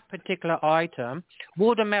 in that particular item,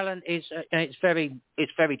 watermelon is it's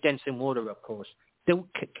very dense in water, of course.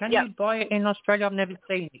 Can you buy it in Australia? I've never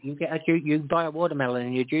seen it. You buy a watermelon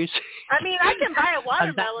in your juice. I mean, I can buy a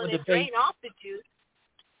watermelon and drain off the juice.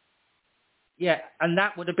 Yeah, and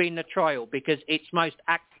that would have been the trial, because it's most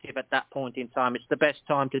active at that point in time. It's the best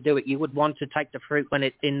time to do it. You would want to take the fruit when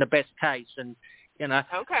it's in the best case. And,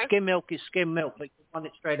 skim milk is skim milk, but you want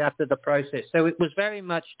it straight after the process. So it was very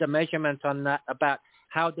much the measurement on that, about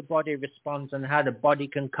how the body responds and how the body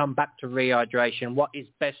can come back to rehydration, what is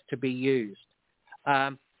best to be used.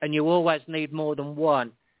 And you always need more than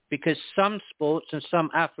one, because some sports and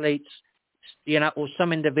some athletes, or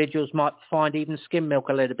some individuals might find even skim milk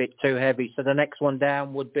a little bit too heavy. So the next one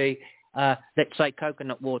down would be, let's say,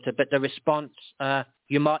 coconut water. But the response,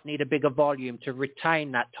 you might need a bigger volume to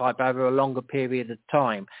retain that type over a longer period of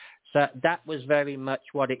time. So that was very much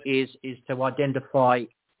what it is to identify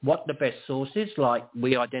what the best source is. Like,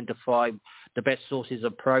 we identify the best sources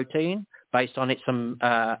of protein based on its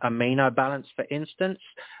amino balance, for instance,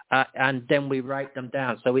 and then we rate them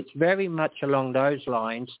down. So it's very much along those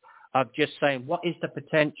lines of just saying, what is the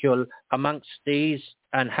potential amongst these,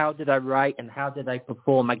 and how do they rate, and how do they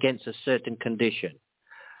perform against a certain condition?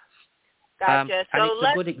 Gotcha. And it's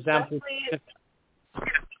a good example.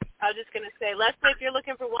 I was just going to say, Leslie, if you're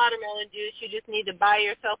looking for watermelon juice, you just need to buy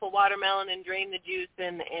yourself a watermelon and drain the juice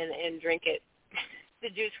and drink it, the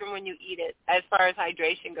juice from when you eat it, as far as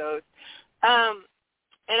hydration goes.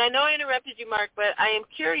 And I know I interrupted you, Mark, but I am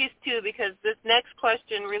curious, too, because this next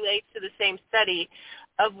question relates to the same study.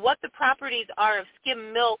 of what the properties are of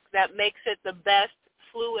skim milk that makes it the best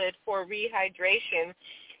fluid for rehydration.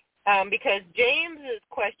 Because James's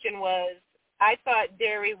question was, I thought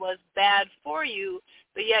dairy was bad for you,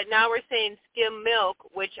 but yet now we're saying skim milk,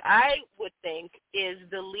 which I would think is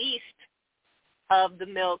the least of the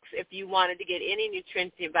milks, if you wanted to get any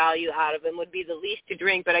nutrient value out of them, would be the least to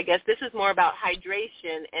drink. But I guess this is more about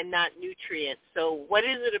hydration and not nutrients. So what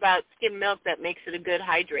is it about skim milk that makes it a good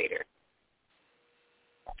hydrator?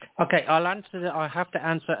 Okay, I'll answer that. I have to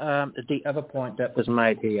answer the other point that was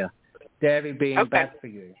made here. Dairy being bad for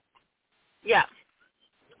you. Yeah.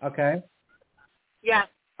 Okay? Yeah.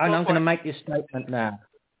 And I'm going to make this statement now.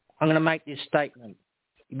 I'm going to make this statement.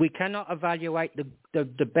 We cannot evaluate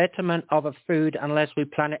the betterment of a food unless we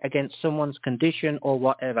plan it against someone's condition or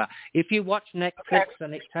whatever. If you watch Netflix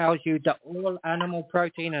and it tells you that all animal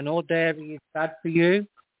protein and all dairy is bad for you,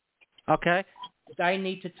 okay, they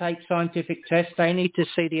need to take scientific tests. They need to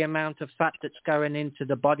see the amount of fat that's going into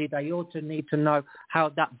the body. They also need to know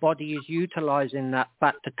how that body is utilizing that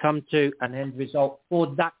fat to come to an end result for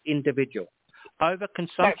that individual.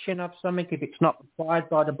 Overconsumption of something, if it's not required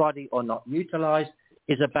by the body or not utilized,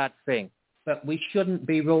 is a bad thing. But we shouldn't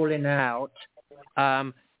be ruling out,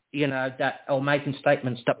 that or making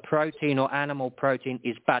statements that protein or animal protein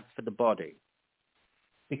is bad for the body.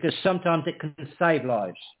 Because sometimes it can save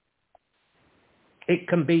lives. It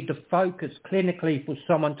can be the focus clinically for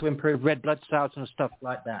someone to improve red blood cells and stuff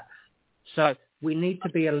like that. So we need to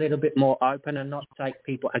be a little bit more open and not take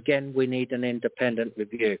people. Again, we need an independent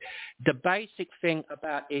review. The basic thing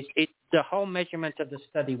about the whole measurement of the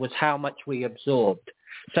study was how much we absorbed.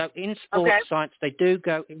 So in sports science, they do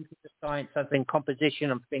go into the science as in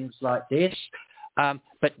composition and things like this.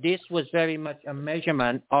 But this was very much a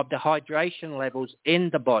measurement of the hydration levels in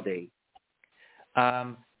the body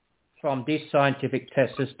from this scientific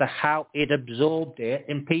test as to how it absorbed it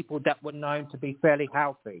in people that were known to be fairly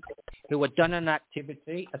healthy, who had done an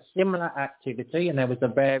activity, a similar activity, and there was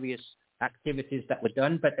various activities that were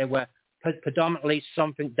done, but they were predominantly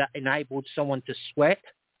something that enabled someone to sweat,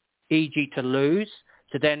 e.g. to lose,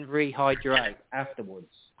 to then rehydrate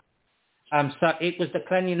afterwards. So it was the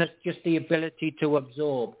cleanliness, just the ability to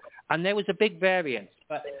absorb. And there was a big variance,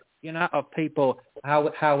 but, of people, how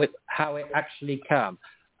it actually came.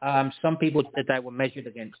 Some people, they were measured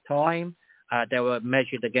against time. They were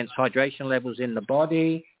measured against hydration levels in the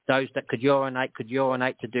body. Those that could urinate to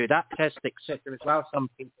do that test, etc. as well. Some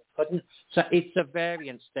people couldn't. So it's a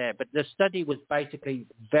variance there. But the study was basically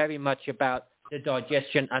very much about the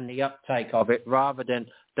digestion and the uptake of it rather than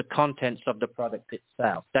the contents of the product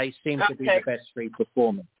itself. They seem to be the best free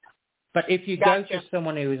performance. But if you go to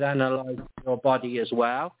someone who has analyzed your body as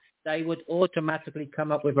well, they would automatically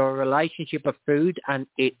come up with a relationship of food and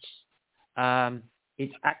it's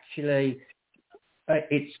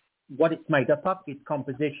what it's made up of, its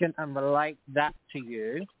composition, and relate that to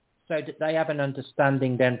you so that they have an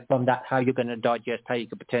understanding then from that how you're going to digest, how you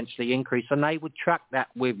could potentially increase, and they would track that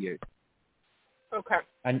with you. Okay.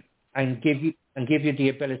 And give you the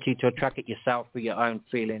ability to track it yourself for your own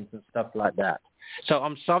feelings and stuff like that. So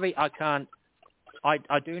I'm sorry I can't.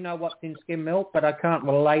 I do know what's in skim milk, but I can't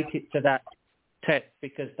relate it to that test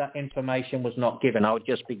because that information was not given. I would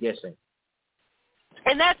just be guessing.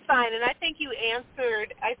 And that's fine. And I think you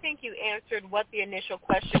answered what the initial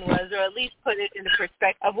question was, or at least put it in the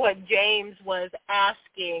perspective of what James was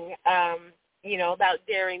asking. About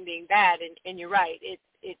dairy being bad. And you're right.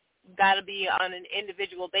 It's got to be on an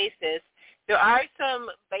individual basis. There are some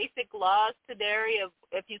basic laws to dairy of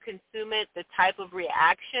if you consume it, the type of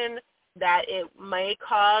reaction that it may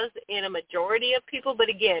cause in a majority of people, but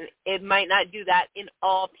again, it might not do that in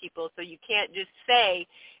all people. So you can't just say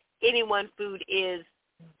any one food is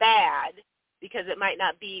bad because it might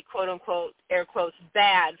not be, quote unquote, air quotes,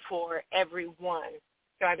 bad for everyone.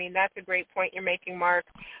 So, that's a great point you're making, Mark.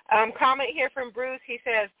 Comment here from Bruce. He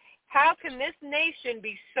says, how can this nation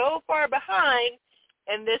be so far behind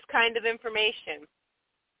in this kind of information?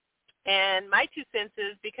 And my 2 cents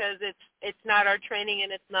is because it's not our training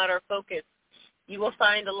and it's not our focus. You will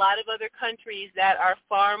find a lot of other countries that are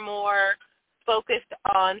far more focused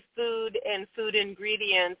on food and food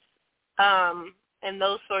ingredients and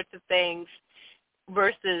those sorts of things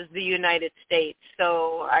versus the United States.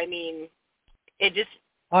 So, I guess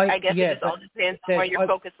it just all depends on where your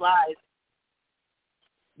focus lies.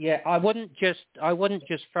 Yeah, I wouldn't just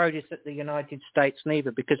throw this at the United States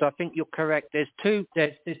neither, because I think you're correct. There's two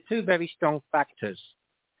very strong factors.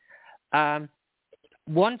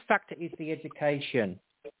 One factor is the education.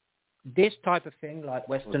 This type of thing, like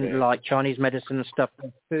Western, like Chinese medicine and stuff,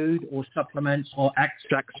 food or supplements or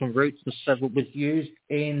extracts from roots and stuff, was used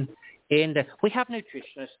in We have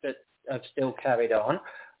nutritionists that have still carried on,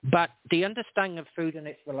 but the understanding of food and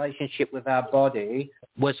its relationship with our body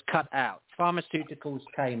was cut out. Pharmaceuticals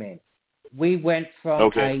came in. We went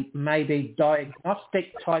from a maybe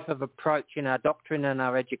diagnostic type of approach in our doctrine and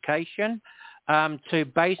our education to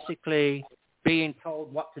basically being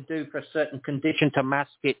told what to do for a certain condition to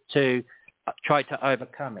mask it, to try to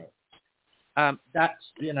overcome it. That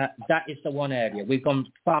is the one area. We've gone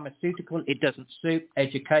pharmaceutical, it doesn't suit,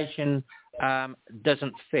 education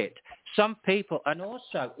doesn't fit. Some people, and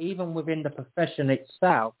also even within the profession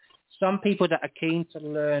itself, some people that are keen to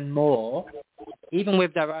learn more, even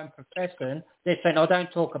with their own profession, they're saying, "Oh,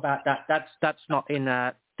 don't talk about that. That's not in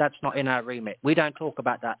our remit. We don't talk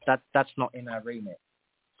about that. That's not in our remit."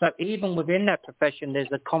 So even within their profession,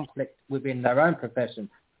 there's a conflict within their own profession.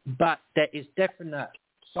 But there is definite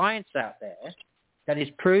science out there that is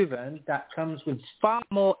proven that comes with far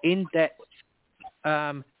more in-depth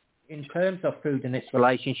in terms of food and its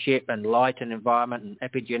relationship and light and environment and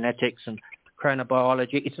epigenetics and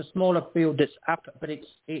chronobiology. It's a smaller field that's up, but it's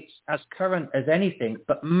as current as anything.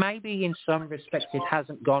 But maybe in some respects it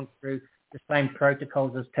hasn't gone through the same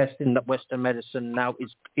protocols as testing that Western medicine now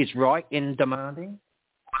is right in demanding.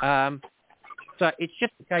 So it's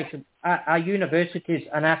just a case of our universities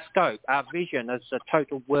and our scope, our vision as a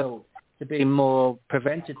total will to be more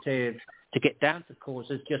preventative, to get down to cause,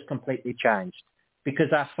 has just completely changed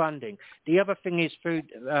because our funding. The other thing is food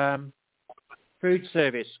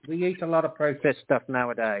service. We eat a lot of processed stuff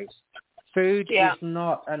nowadays. Food is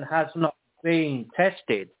not and has not been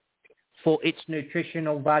tested for its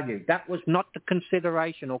nutritional value. That was not the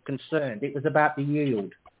consideration or concern. It was about the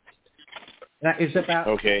yield. That is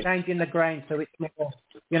about changing the grain so it's more,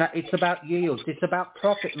 it's about yields. It's about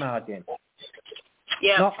profit margin.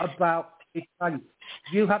 Yeah. Not about its value.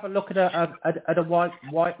 You have a look at a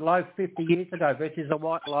white loaf 50 years ago versus a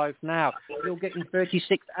white loaf now. You're getting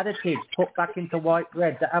 36 additives put back into white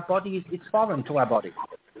bread that our body it's foreign to our body.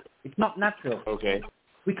 It's not natural. Okay.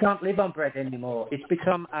 We can't live on bread anymore. It's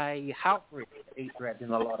become a health risk to eat bread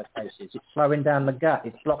in a lot of cases. It's slowing down the gut.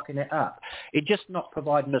 It's blocking it up. It's just not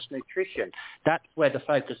providing us nutrition. That's where the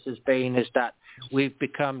focus has been, is that we've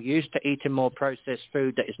become used to eating more processed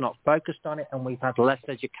food that is not focused on it, and we've had less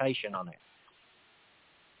education on it.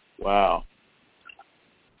 Wow.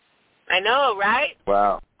 I know, right?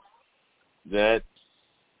 Wow.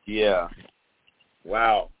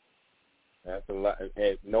 Wow. That's a lot.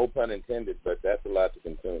 No pun intended, but that's a lot to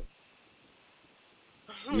consume.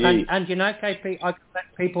 And KP, I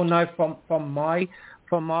let people know from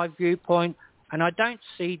my viewpoint, and I don't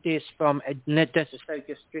see this from necessarily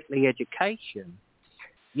just strictly education.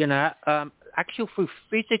 Actually through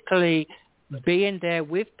physically being there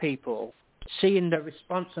with people, seeing the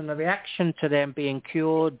response and the reaction to them being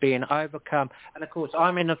cured, being overcome. And of course,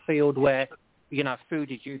 I'm in a field where food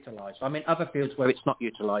is utilized. I'm in other fields where it's not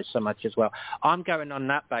utilized so much as well. I'm going on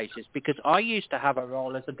that basis because I used to have a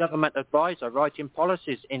role as a government advisor writing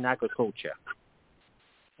policies in agriculture.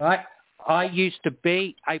 Right? I used to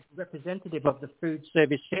be a representative of the food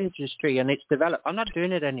service industry and its development. I'm not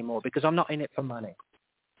doing it anymore because I'm not in it for money.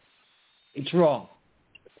 It's wrong.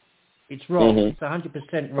 It's wrong. Mm-hmm. It's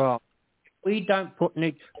 100% wrong. We don't put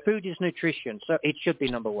food is nutrition, so it should be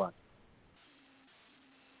number one.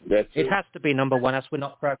 It has to be number one, as we're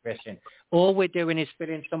not progressing. All we're doing is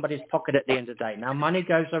filling somebody's pocket at the end of the day. Now, money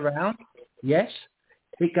goes around. Yes,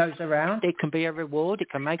 it goes around. It can be a reward. It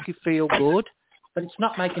can make you feel good, but it's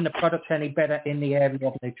not making the product any better in the area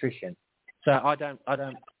of nutrition. So I don't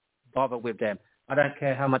bother with them. I don't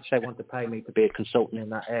care how much they want to pay me to be a consultant in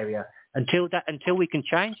that area. Until we can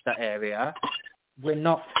change that area, we're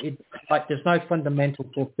not. There's no fundamental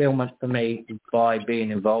fulfillment for me by being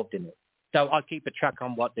involved in it. So I keep a track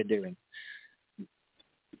on what they're doing.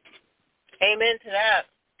 Amen to that.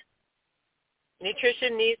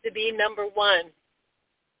 Nutrition needs to be number one.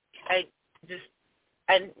 A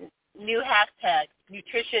new hashtag.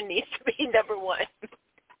 Nutrition needs to be number one.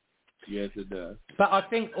 Yes, it does. But I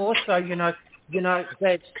think also,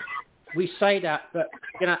 that we say that, but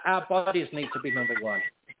our bodies need to be number one.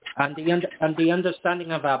 And the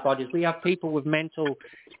understanding of our bodies. We have people with mental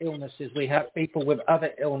illnesses. We have people with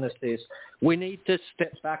other illnesses. We need to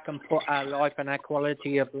step back and put our life and our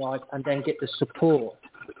quality of life and then get the support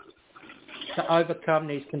to overcome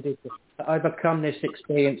these conditions, to overcome this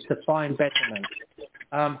experience, to find betterment,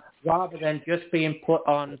 rather than just being put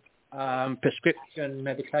on prescription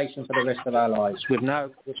medication for the rest of our lives with no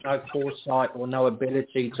foresight or no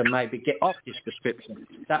ability to maybe get off this prescription.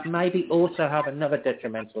 That maybe also have another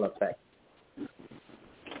detrimental effect.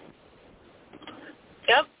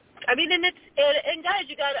 Yep. I mean, and guys,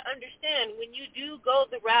 you got to understand, when you do go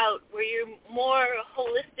the route where you're more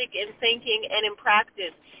holistic in thinking and in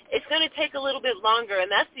practice, it's going to take a little bit longer,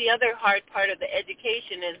 and that's the other hard part of the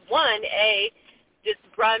education is, one, just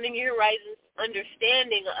broadening your horizons,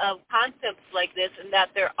 understanding of concepts like this and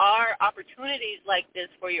that there are opportunities like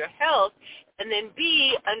this for your health, and then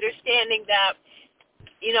B, understanding that,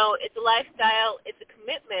 it's a lifestyle, it's a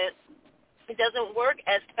commitment. It doesn't work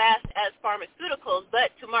as fast as pharmaceuticals,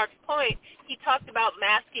 but to Mark's point, he talked about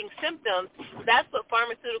masking symptoms. That's what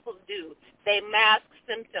pharmaceuticals do. They mask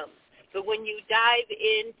symptoms. But when you dive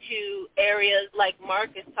into areas like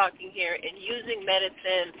Mark is talking here and using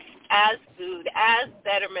medicine as food, as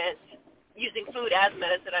betterment, using food as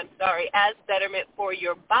medicine, as betterment for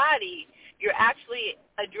your body, you're actually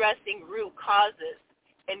addressing root causes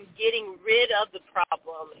and getting rid of the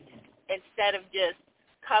problem instead of just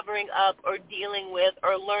covering up or dealing with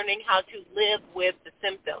or learning how to live with the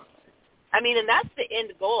symptoms. I mean, and that's the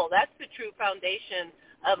end goal. That's the true foundation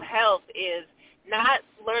of health, is not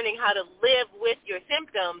learning how to live with your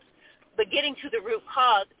symptoms, but getting to the root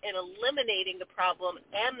cause and eliminating the problem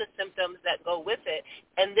and the symptoms that go with it.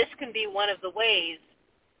 And this can be one of the ways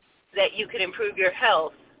that you can improve your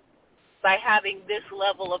health, by having this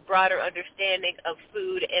level of broader understanding of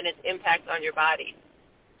food and its impact on your body.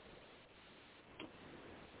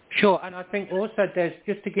 Sure, and I think also there's,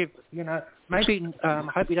 just to give, maybe, I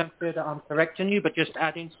hope you don't feel that I'm correcting you, but just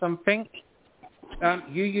adding something.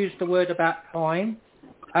 You used the word about time.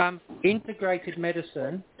 Integrated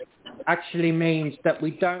medicine actually means that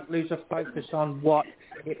we don't lose a focus on what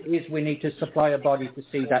it is we need to supply a body to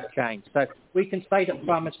see that change. So we can say that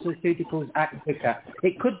pharmaceuticals act quicker.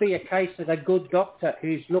 It could be a case that a good doctor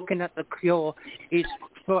who's looking at the cure is,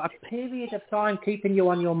 for a period of time, keeping you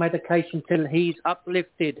on your medication till he's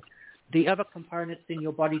uplifted the other components in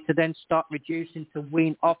your body to then start reducing to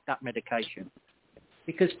wean off that medication.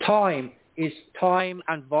 Because time is time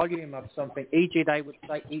and volume of something. E.g., they would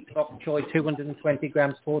say eat bok choy 220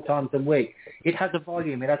 grams 4 times a week. It has a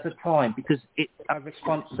volume, it has a time, because it's a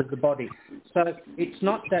response of the body. So it's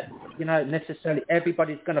not that, necessarily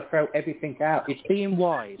everybody's going to throw everything out. It's being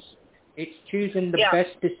wise. It's choosing the best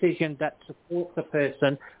decision that supports the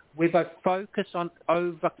person with a focus on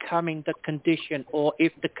overcoming the condition, or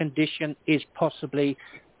if the condition is possibly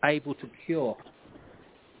able to cure,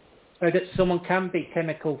 so that someone can be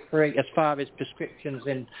chemical-free as far as prescriptions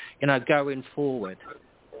and, going forward.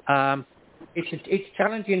 It's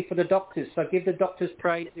challenging for the doctors, so give the doctors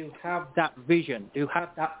praise who have that vision, who have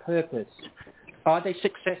that purpose. Are they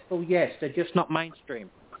successful? Yes, they're just not mainstream.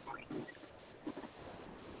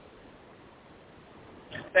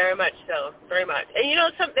 Very much so, very much. And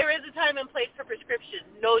there is a time and place for prescriptions,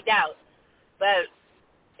 no doubt. But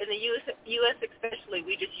in the U.S. especially,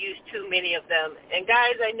 we just use too many of them. And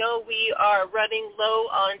guys, I know we are running low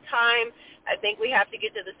on time. I think we have to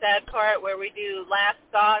get to the sad part where we do last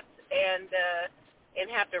thoughts and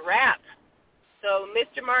have to wrap. So,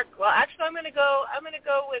 Mr. Mark, well, actually, I'm going to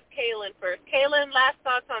go with Kaelin first. Kaelin, last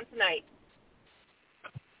thoughts on tonight.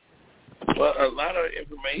 Well, a lot of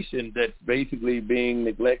information that's basically being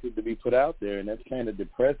neglected to be put out there, and that's kind of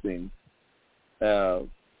depressing to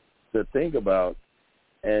think about.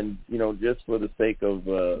 And, just for the sake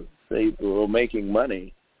of making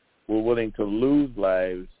money, we're willing to lose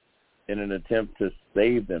lives in an attempt to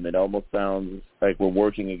save them. It almost sounds like we're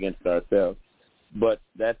working against ourselves. But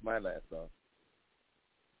that's my last thought.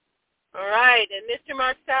 All right. And Mr.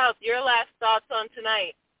 Mark South, your last thoughts on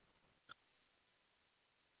tonight.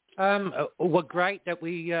 Well, great that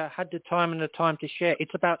we had the time to share.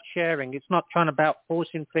 It's about sharing. It's not about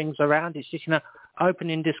forcing things around. It's just,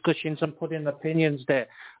 opening discussions and putting opinions there.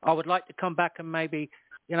 I would like to come back and maybe,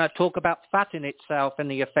 talk about fat in itself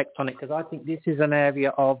and the effect on it, because I think this is an area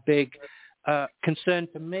of big concern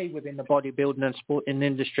for me within the bodybuilding and sporting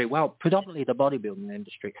industry. Well, predominantly the bodybuilding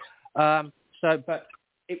industry. But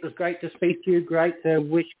it was great to speak to you. Great to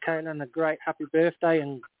wish Kaelin a great happy birthday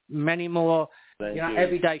and many more.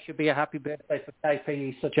 Every day should be a happy birthday for KP.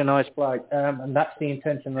 He's such a nice bloke, and that's the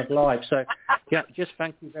intention of life. So, just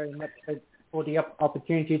thank you very much for the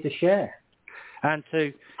opportunity to share and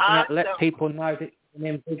to let people know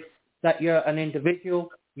that you're an individual,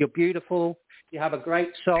 you're beautiful, you have a great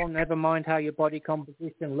soul, never mind how your body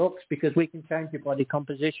composition looks, because we can change your body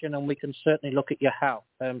composition and we can certainly look at your health.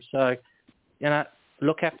 So,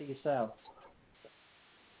 look after yourself.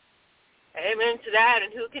 Amen to that,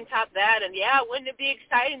 and who can top that? And wouldn't it be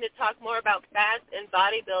exciting to talk more about fat and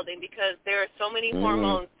bodybuilding, because there are so many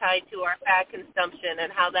hormones tied to our fat consumption and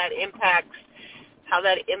how that impacts how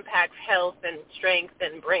that impacts health and strength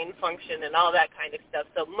and brain function and all that kind of stuff.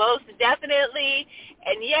 So most definitely,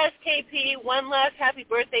 and yes, KP, one last happy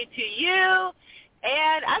birthday to you.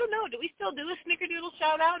 And I don't know, do we still do a Snickerdoodle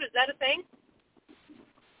shout-out? Is that a thing?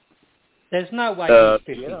 There's no way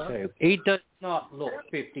he's 52. Yeah. He does not look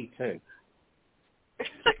 52.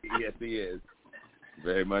 Yes, he is.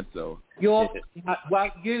 Very much so. You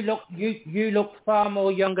look far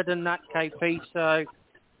more younger than that, KP, so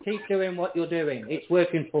keep doing what you're doing. It's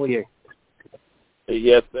working for you.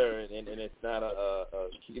 Yes, sir, and it's not a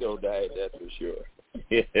keto diet, that's for sure.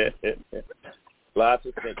 Lots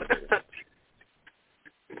of Snickerdoodle.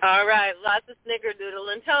 All right, lots of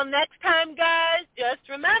Snickerdoodle. Until next time, guys, just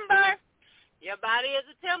remember, your body is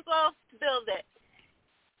a temple. Build it.